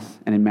class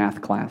and in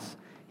math class.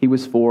 He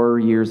was 4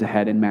 years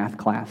ahead in math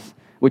class,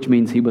 which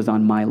means he was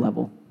on my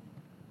level.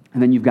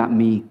 And then you've got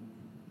me.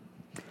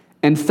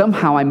 And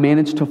somehow I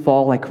managed to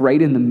fall like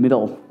right in the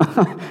middle.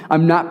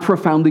 I'm not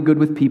profoundly good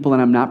with people,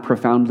 and I'm not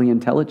profoundly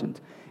intelligent.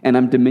 And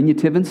I'm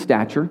diminutive in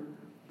stature.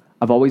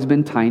 I've always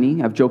been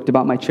tiny. I've joked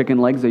about my chicken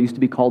legs. I used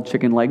to be called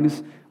chicken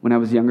legs when I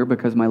was younger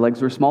because my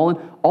legs were small. And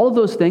all of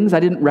those things,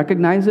 I didn't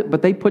recognize it,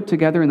 but they put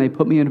together and they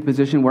put me in a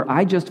position where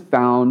I just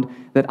found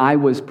that I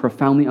was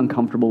profoundly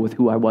uncomfortable with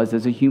who I was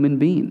as a human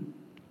being.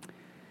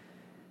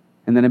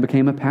 And then I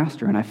became a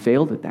pastor, and I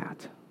failed at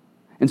that.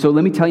 And so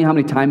let me tell you how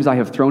many times I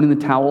have thrown in the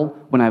towel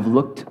when I've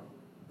looked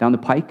down the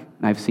pike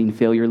and I've seen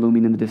failure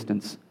looming in the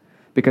distance.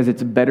 Because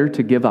it's better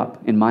to give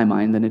up, in my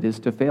mind, than it is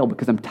to fail,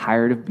 because I'm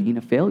tired of being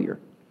a failure.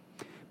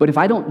 But if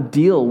I don't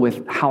deal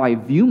with how I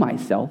view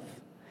myself,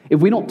 if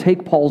we don't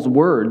take Paul's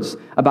words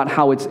about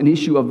how it's an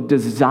issue of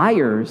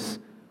desires,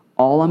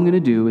 all I'm going to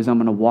do is I'm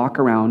going to walk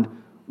around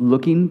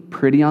looking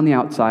pretty on the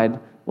outside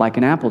like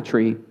an apple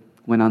tree,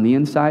 when on the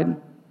inside,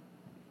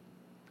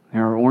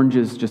 there are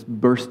oranges just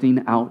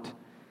bursting out.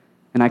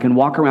 And I can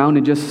walk around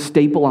and just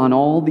staple on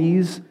all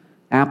these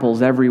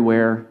apples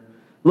everywhere.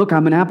 Look,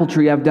 I'm an apple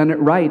tree, I've done it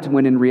right,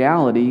 when in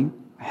reality,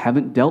 I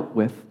haven't dealt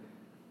with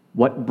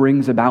what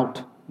brings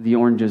about the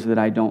oranges that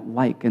I don't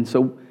like. And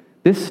so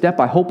this step,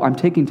 I hope I'm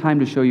taking time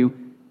to show you,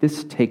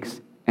 this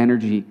takes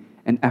energy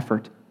and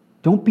effort.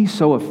 Don't be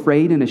so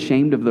afraid and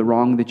ashamed of the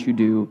wrong that you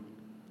do,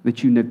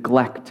 that you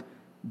neglect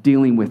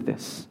dealing with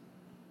this.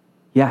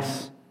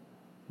 Yes,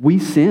 we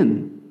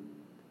sin.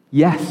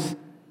 Yes,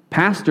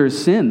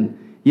 pastors sin.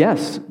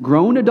 Yes,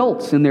 grown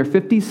adults in their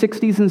 50s,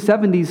 60s, and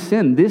 70s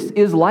sin. This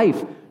is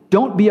life.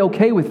 Don't be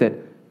okay with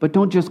it, but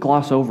don't just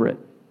gloss over it.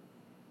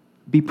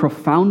 Be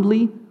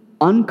profoundly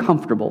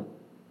uncomfortable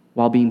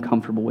while being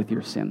comfortable with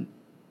your sin.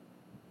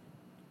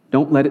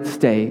 Don't let it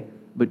stay,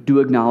 but do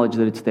acknowledge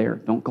that it's there.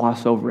 Don't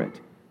gloss over it.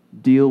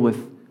 Deal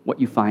with what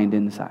you find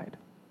inside.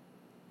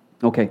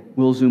 Okay,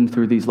 we'll zoom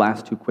through these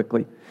last two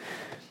quickly.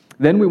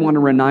 Then we want to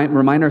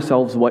remind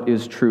ourselves what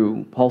is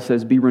true. Paul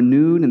says, be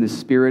renewed in the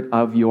spirit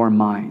of your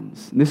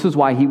minds. And this is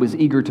why he was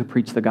eager to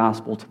preach the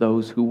gospel to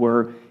those who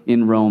were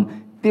in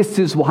Rome. This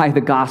is why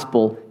the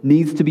gospel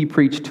needs to be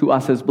preached to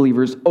us as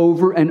believers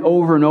over and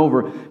over and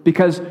over.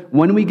 Because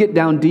when we get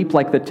down deep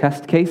like the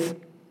test case,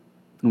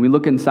 and we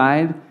look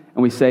inside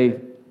and we say,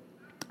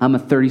 I'm a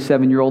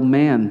 37-year-old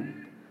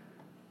man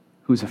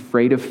who's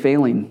afraid of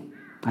failing.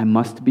 I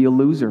must be a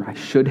loser. I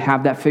should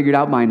have that figured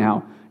out by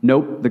now.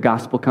 Nope, the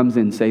gospel comes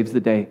in, saves the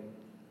day.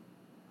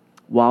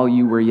 While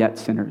you were yet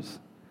sinners,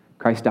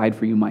 Christ died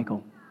for you,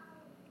 Michael.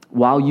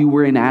 While you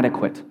were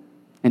inadequate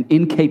and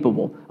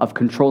incapable of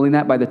controlling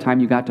that by the time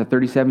you got to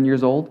 37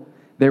 years old,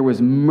 there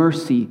was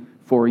mercy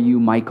for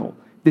you, Michael.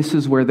 This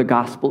is where the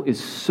gospel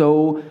is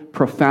so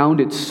profound,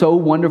 it's so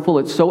wonderful,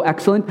 it's so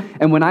excellent.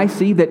 And when I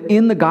see that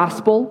in the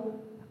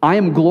gospel, I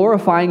am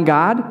glorifying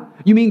God,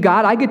 you mean,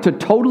 God, I get to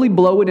totally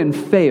blow it and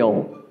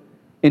fail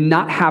in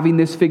not having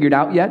this figured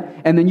out yet,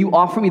 and then you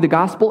offer me the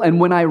gospel, and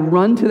when I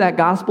run to that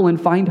gospel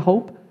and find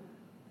hope,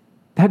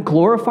 that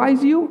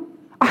glorifies you?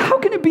 How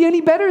can it be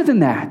any better than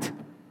that?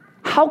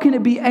 How can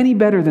it be any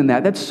better than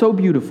that? That's so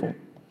beautiful.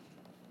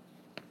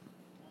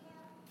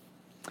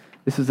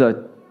 This is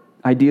an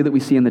idea that we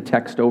see in the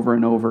text over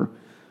and over.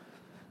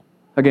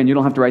 Again, you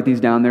don't have to write these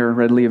down. They're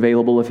readily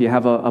available. If you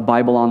have a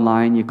Bible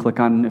online, you click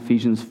on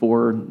Ephesians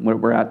 4,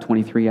 we're at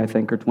 23, I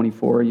think, or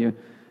 24.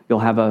 You'll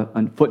have a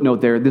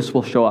footnote there. This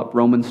will show up.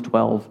 Romans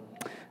 12,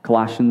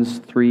 Colossians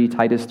 3,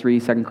 Titus 3,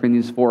 2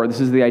 Corinthians 4. This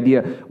is the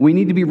idea. We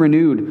need to be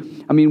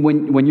renewed. I mean,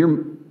 when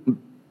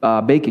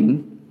you're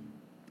baking,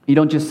 you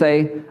don't just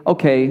say,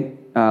 okay,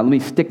 let me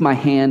stick my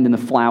hand in the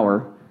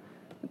flour.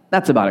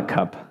 That's about a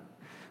cup.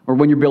 Or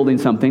when you're building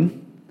something,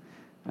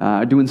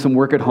 doing some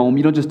work at home,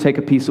 you don't just take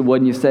a piece of wood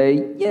and you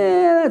say,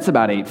 yeah, that's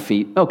about 8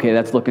 feet. Okay,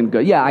 that's looking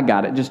good. Yeah, I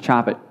got it. Just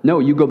chop it. No,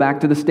 you go back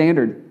to the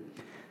standard.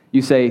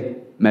 You say,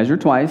 measure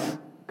twice,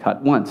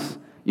 cut once.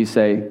 You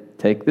say,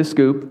 take the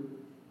scoop,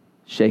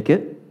 shake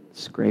it,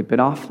 scrape it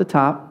off the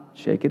top,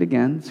 shake it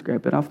again,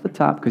 scrape it off the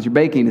top, because you're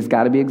baking. It's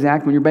got to be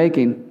exact when you're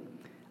baking.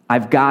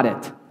 I've got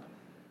it.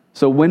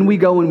 So when we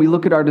go and we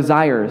look at our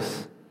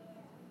desires,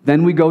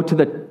 then we go to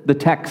the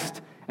text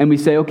and we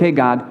say, okay,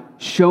 God,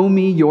 show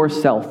me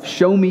yourself.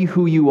 Show me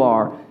who you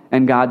are.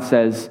 And God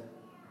says,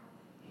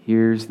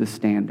 here's the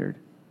standard.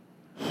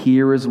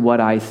 Here is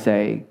what I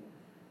say.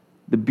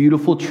 The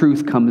beautiful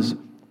truth comes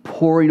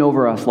pouring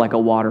over us like a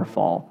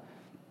waterfall.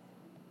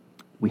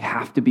 We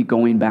have to be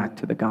going back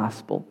to the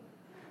gospel.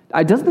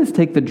 Doesn't this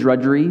take the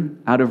drudgery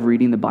out of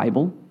reading the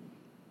Bible?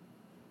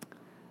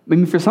 I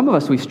mean, for some of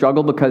us, we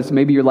struggle because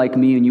maybe you're like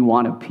me and you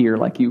want to appear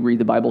like you read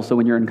the Bible. So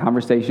when you're in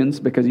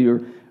conversations, because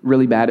you're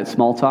really bad at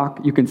small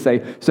talk, you can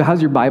say, so how's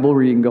your Bible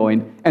reading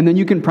going? And then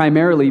you can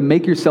primarily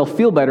make yourself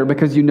feel better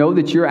because you know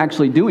that you're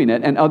actually doing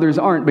it and others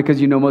aren't because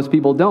you know most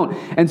people don't.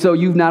 And so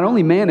you've not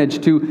only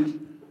managed to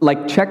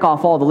check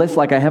off all the lists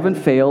like I haven't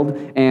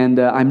failed and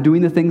I'm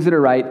doing the things that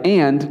are right,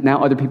 and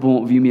now other people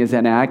won't view me as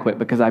inadequate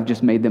because I've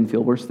just made them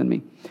feel worse than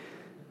me.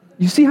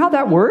 You see how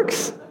that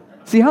works?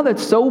 See how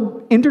that's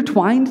so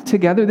intertwined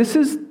together? This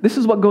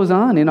is what goes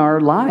on in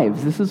our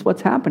lives. This is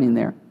what's happening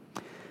there.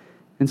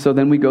 And so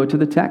then we go to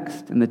the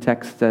text, and the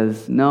text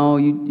says, no,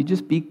 you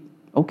just be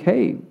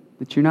okay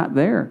that you're not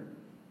there.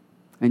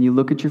 And you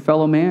look at your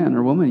fellow man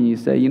or woman and you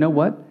say, you know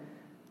what?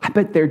 I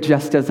bet they're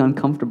just as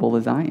uncomfortable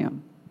as I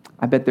am.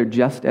 I bet they're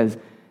just as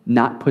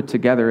not put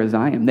together as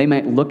I am. They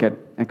might look at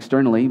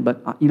externally,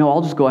 but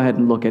I'll just go ahead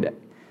and look at it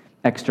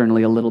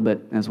externally a little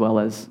bit as well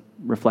as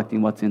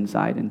reflecting what's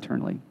inside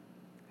internally.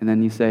 And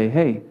then you say,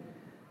 hey,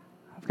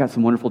 I've got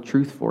some wonderful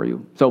truth for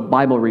you. So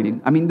Bible reading.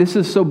 I mean, this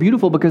is so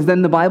beautiful because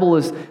then the Bible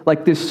is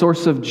like this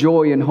source of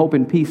joy and hope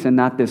and peace and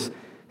not this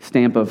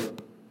stamp of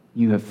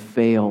you have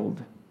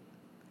failed.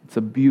 It's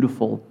a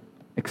beautiful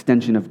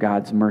extension of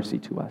God's mercy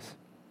to us.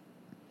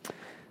 So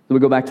we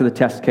go back to the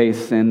test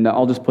case, and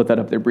I'll just put that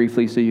up there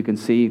briefly so you can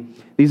see.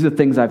 These are the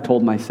things I've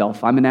told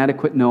myself. I'm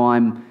inadequate. No,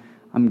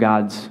 I'm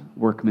God's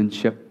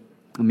workmanship.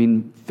 I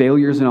mean,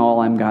 failures and all,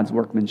 I'm God's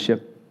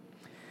workmanship.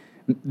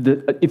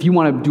 If you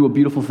want to do a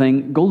beautiful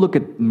thing, go look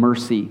at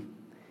mercy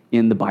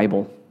in the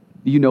Bible.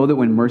 You know that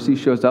when mercy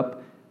shows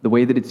up, the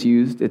way that it's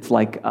used, it's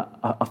like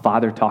a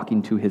father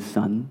talking to his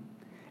son.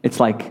 It's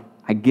like,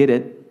 I get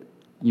it.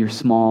 You're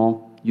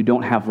small. You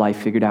don't have life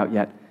figured out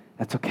yet.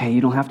 That's okay.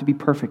 You don't have to be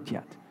perfect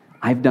yet.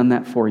 I've done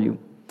that for you.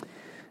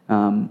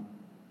 The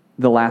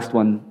last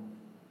one,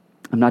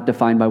 I'm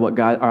defined by what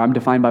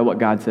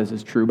God says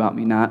is true about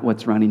me, not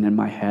what's running in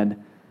my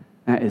head.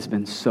 That has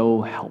been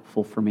so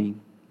helpful for me.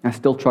 I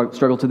still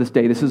struggle to this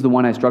day. This is the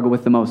one I struggle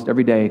with the most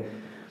every day.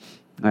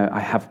 I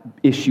have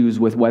issues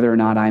with whether or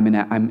not I'm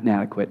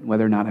inadequate,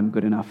 whether or not I'm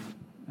good enough.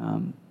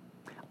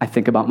 I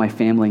think about my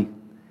family.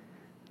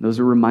 Those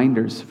are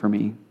reminders for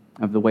me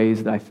of the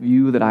ways that I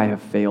view that I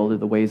have failed, or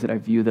the ways that I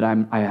view that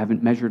I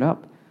haven't measured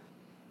up.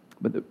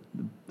 But the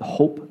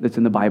hope that's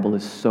in the Bible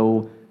is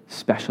so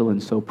special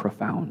and so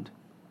profound.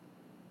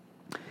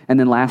 And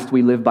then last,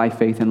 we live by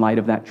faith in light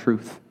of that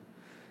truth.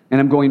 And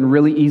I'm going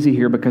really easy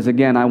here because,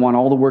 again, I want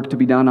all the work to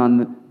be done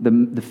on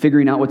the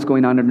figuring out what's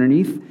going on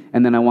underneath,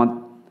 and then I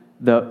want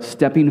the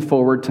stepping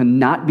forward to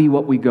not be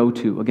what we go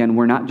to. Again,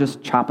 we're not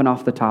just chopping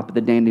off the top of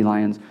the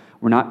dandelions.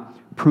 We're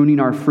not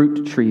pruning our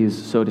fruit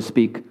trees, so to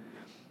speak.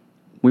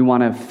 We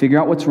want to figure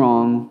out what's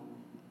wrong.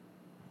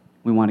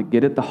 We want to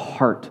get at the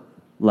heart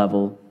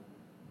level.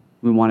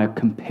 We want to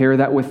compare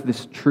that with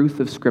this truth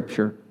of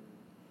Scripture.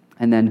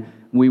 And then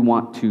we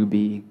want to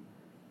be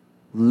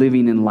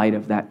living in light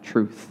of that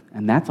truth.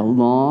 And that's a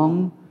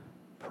long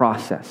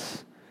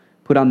process.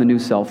 Put on the new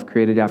self,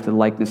 created after the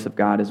likeness of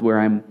God, is where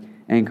I'm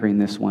anchoring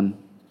this one.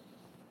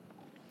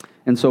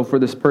 And so for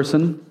this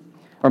person,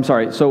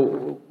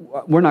 so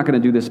we're not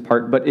going to do this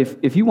part, but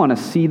if you want to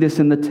see this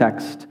in the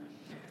text,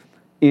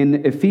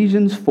 in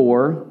Ephesians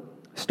 4,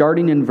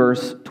 starting in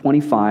verse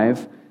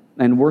 25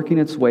 and working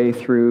its way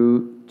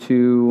through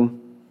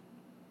to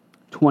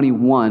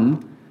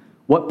 21,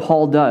 what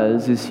Paul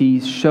does is he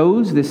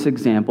shows this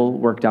example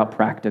worked out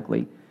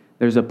practically.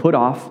 There's a put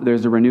off,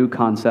 there's a renew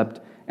concept,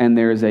 and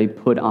there's a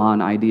put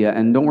on idea.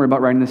 And don't worry about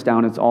writing this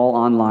down, it's all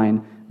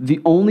online. The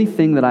only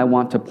thing that I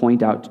want to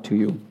point out to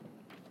you,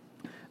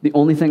 the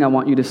only thing I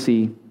want you to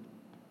see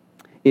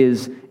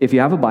is, if you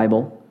have a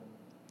Bible,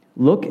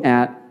 look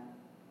at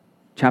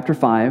chapter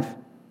 5,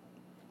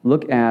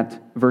 look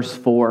at verse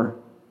 4.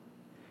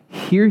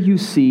 Here you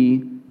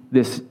see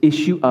this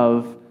issue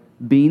of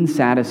being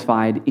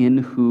satisfied in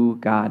who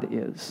God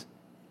is.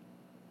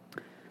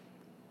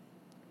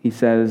 He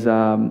says,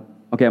 I'm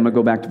going to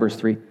go back to verse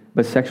 3.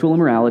 But sexual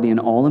immorality and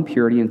all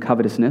impurity and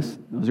covetousness,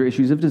 those are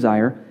issues of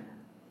desire,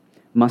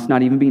 must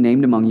not even be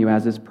named among you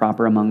as is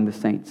proper among the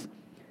saints.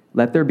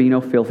 Let there be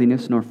no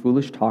filthiness, nor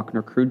foolish talk,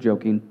 nor crude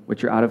joking,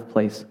 which are out of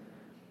place,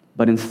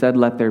 but instead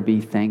let there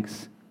be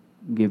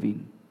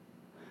thanksgiving.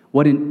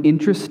 What an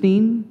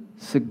interesting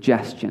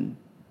suggestion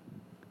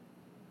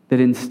that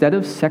instead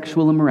of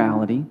sexual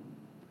immorality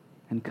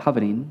and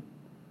coveting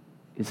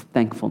is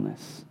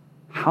thankfulness.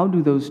 How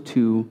do those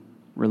two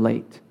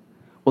relate?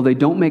 Well, they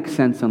don't make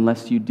sense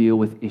unless you deal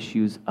with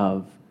issues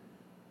of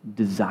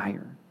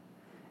desire.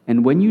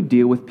 And when you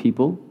deal with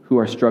people who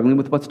are struggling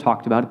with what's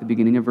talked about at the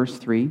beginning of verse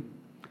 3,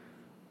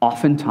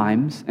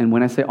 oftentimes, and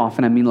when I say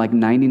often, I mean like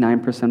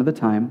 99% of the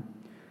time,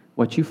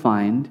 what you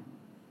find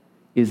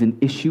is an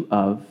issue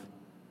of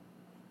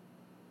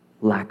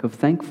lack of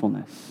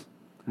thankfulness.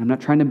 I'm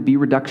not trying to be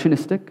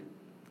reductionistic.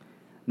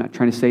 I'm not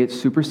trying to say it's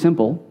super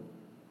simple.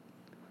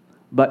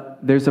 But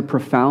there's a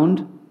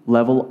profound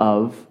level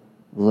of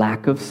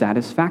lack of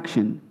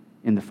satisfaction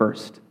in the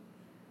first.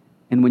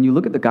 And when you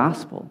look at the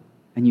gospel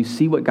and you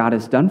see what God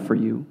has done for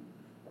you,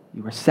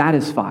 you are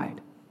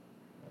satisfied.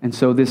 And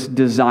so this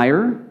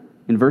desire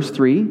in verse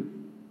 3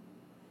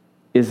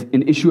 is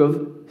an issue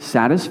of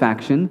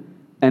satisfaction,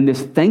 and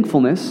this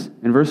thankfulness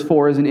in verse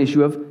 4 is an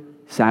issue of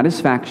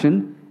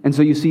satisfaction. And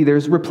so you see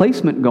there's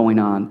replacement going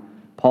on.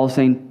 Paul's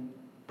saying,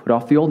 put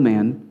off the old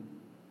man,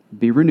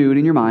 be renewed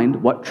in your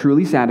mind, what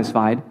truly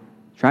satisfied,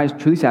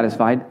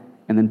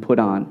 and then put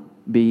on,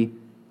 be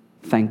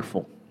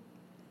thankful.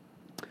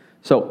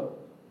 So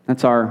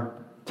that's our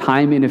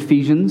time in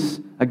Ephesians.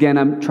 Again,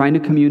 I'm trying to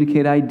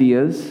communicate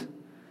ideas.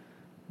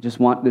 Just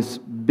want this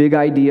big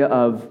idea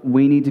of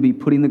we need to be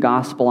putting the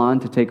gospel on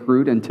to take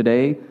root. And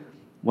today,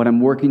 what I'm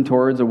working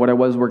towards, or what I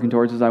was working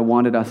towards, is I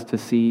wanted us to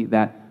see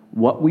that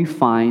what we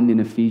find in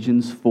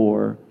Ephesians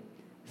 4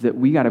 is that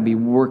we got to be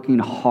working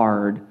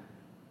hard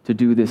to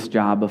do this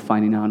job of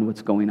finding out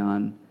what's going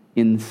on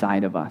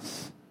inside of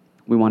us.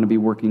 We want to be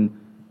working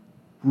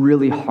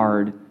really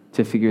hard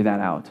to figure that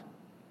out.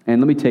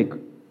 And let me take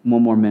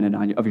one more minute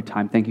of your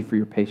time. Thank you for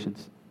your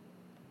patience.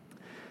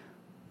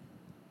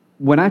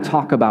 When I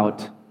talk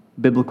about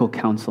biblical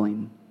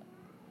counseling,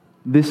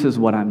 this is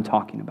what I'm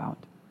talking about.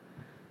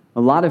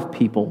 A lot of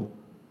people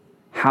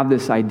have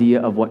this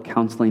idea of what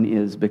counseling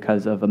is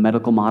because of a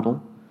medical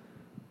model,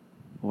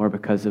 or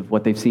because of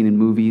what they've seen in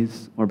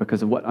movies, or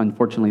because of what,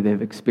 unfortunately,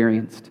 they've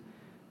experienced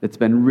that's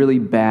been really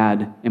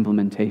bad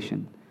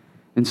implementation.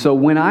 And so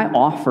when I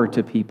offer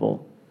to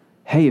people,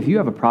 hey, if you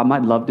have a problem,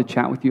 I'd love to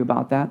chat with you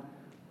about that,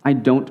 I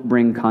don't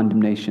bring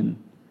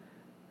condemnation.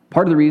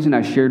 Part of the reason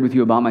I shared with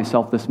you about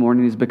myself this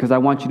morning is because I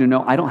want you to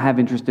know I don't have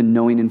interest in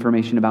knowing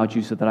information about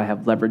you so that I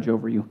have leverage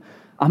over you.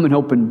 I'm an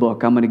open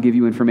book. I'm going to give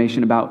you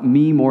information about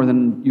me more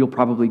than you'll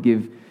probably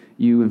give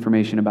you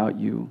information about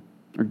you,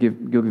 or you'll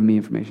give me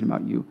information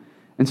about you.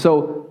 And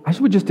so I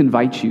would just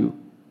invite you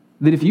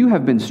that if you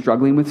have been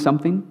struggling with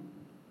something,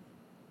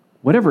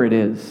 whatever it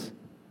is,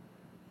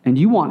 and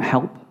you want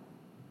help,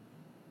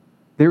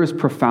 there is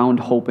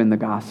profound hope in the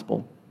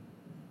gospel.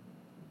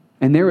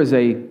 And there is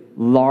a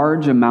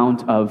large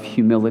amount of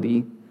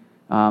humility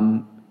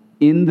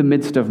in the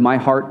midst of my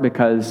heart,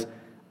 because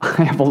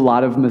I have a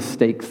lot of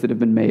mistakes that have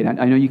been made.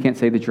 I know you can't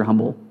say that you're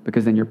humble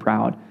because then you're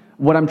proud.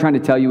 What I'm trying to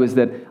tell you is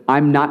that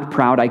I'm not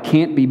proud. I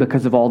can't be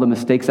because of all the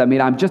mistakes I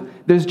made.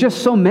 There's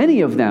just so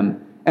many of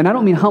them. And I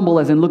don't mean humble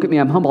as in look at me,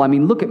 I'm humble. I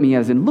mean look at me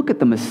as in look at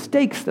the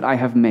mistakes that I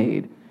have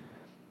made.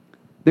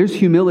 There's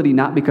humility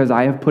not because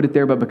I have put it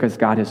there, but because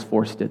God has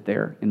forced it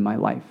there in my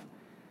life.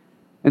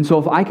 And so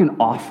if I can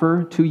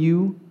offer to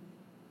you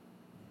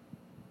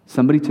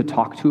somebody to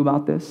talk to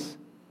about this,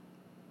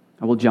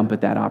 I will jump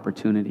at that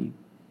opportunity.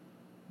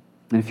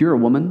 And if you're a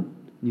woman, and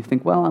you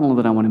think, well, I don't know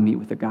that I want to meet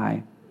with a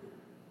guy.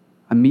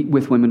 I meet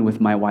with women with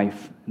my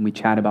wife, and we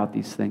chat about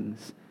these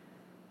things.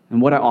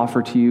 And what I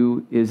offer to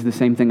you is the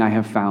same thing I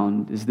have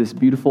found, is this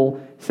beautiful,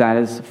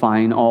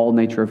 satisfying, all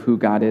nature of who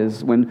God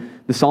is.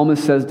 When the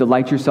psalmist says,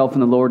 delight yourself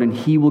in the Lord, and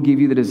He will give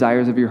you the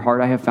desires of your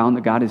heart, I have found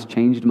that God has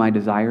changed my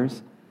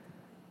desires,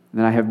 and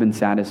that I have been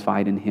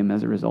satisfied in Him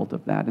as a result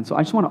of that. And so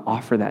I just want to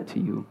offer that to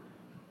you.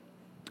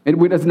 It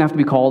doesn't have to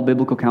be called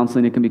biblical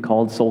counseling. It can be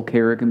called soul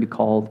care. It can be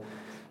called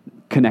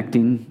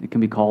connecting. It can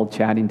be called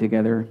chatting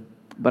together.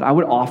 But I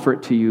would offer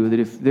it to you that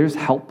if there's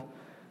help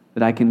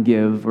that I can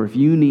give, or if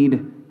you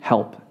need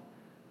help,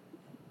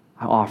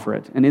 I offer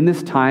it. And in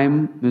this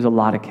time, there's a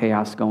lot of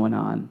chaos going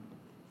on.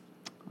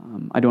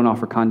 I don't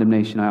offer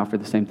condemnation. I offer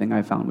the same thing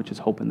I found, which is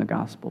hope in the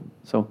gospel.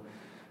 So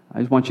I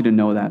just want you to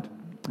know that.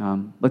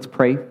 Let's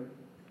pray,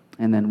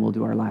 and then we'll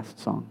do our last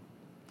song.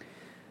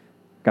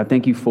 God,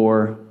 thank you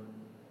for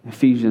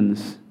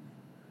Ephesians.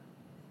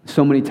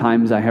 So many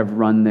times I have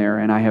run there,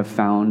 and I have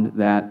found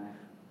that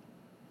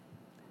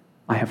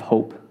I have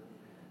hope,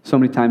 So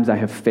many times I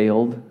have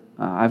failed.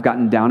 I've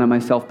gotten down on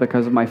myself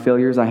because of my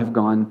failures. I have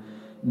gone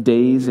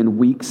days and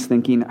weeks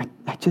thinking,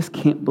 I just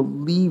can't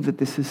believe that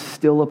this is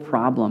still a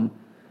problem.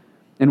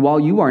 And while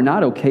you are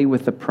not okay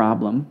with the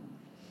problem,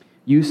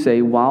 you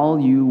say, while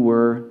you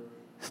were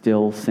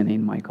still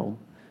sinning, Michael,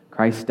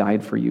 Christ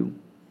died for you.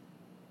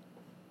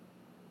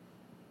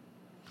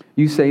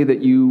 You say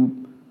that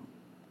you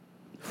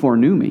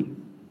foreknew me,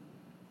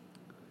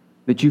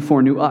 that you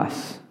foreknew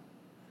us,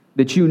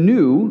 that you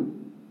knew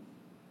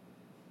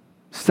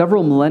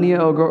several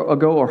millennia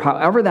ago, or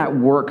however that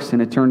works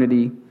in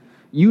eternity,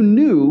 you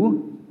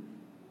knew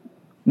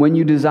when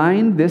you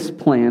designed this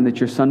plan that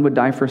your son would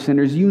die for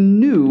sinners, you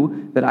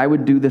knew that I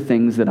would do the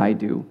things that I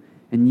do.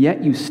 And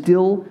yet you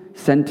still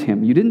sent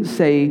him. You didn't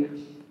say,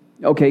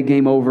 okay,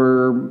 game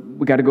over,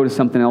 we got to go to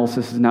something else,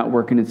 this is not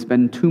working, it's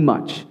been too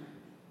much.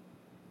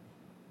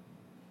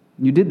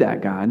 You did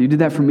that, God. You did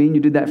that for me, and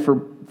you did that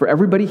for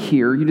everybody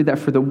here. You did that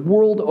for the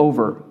world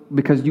over,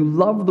 because you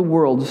love the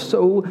world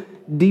so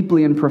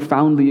deeply and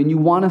profoundly, and you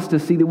want us to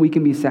see that we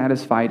can be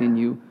satisfied in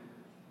you.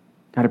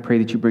 God, I pray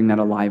that you bring that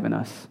alive in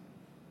us.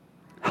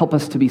 Help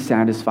us to be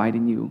satisfied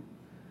in you.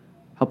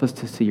 Help us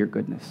to see your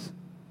goodness.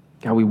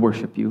 God, we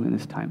worship you in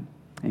this time.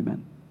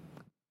 Amen.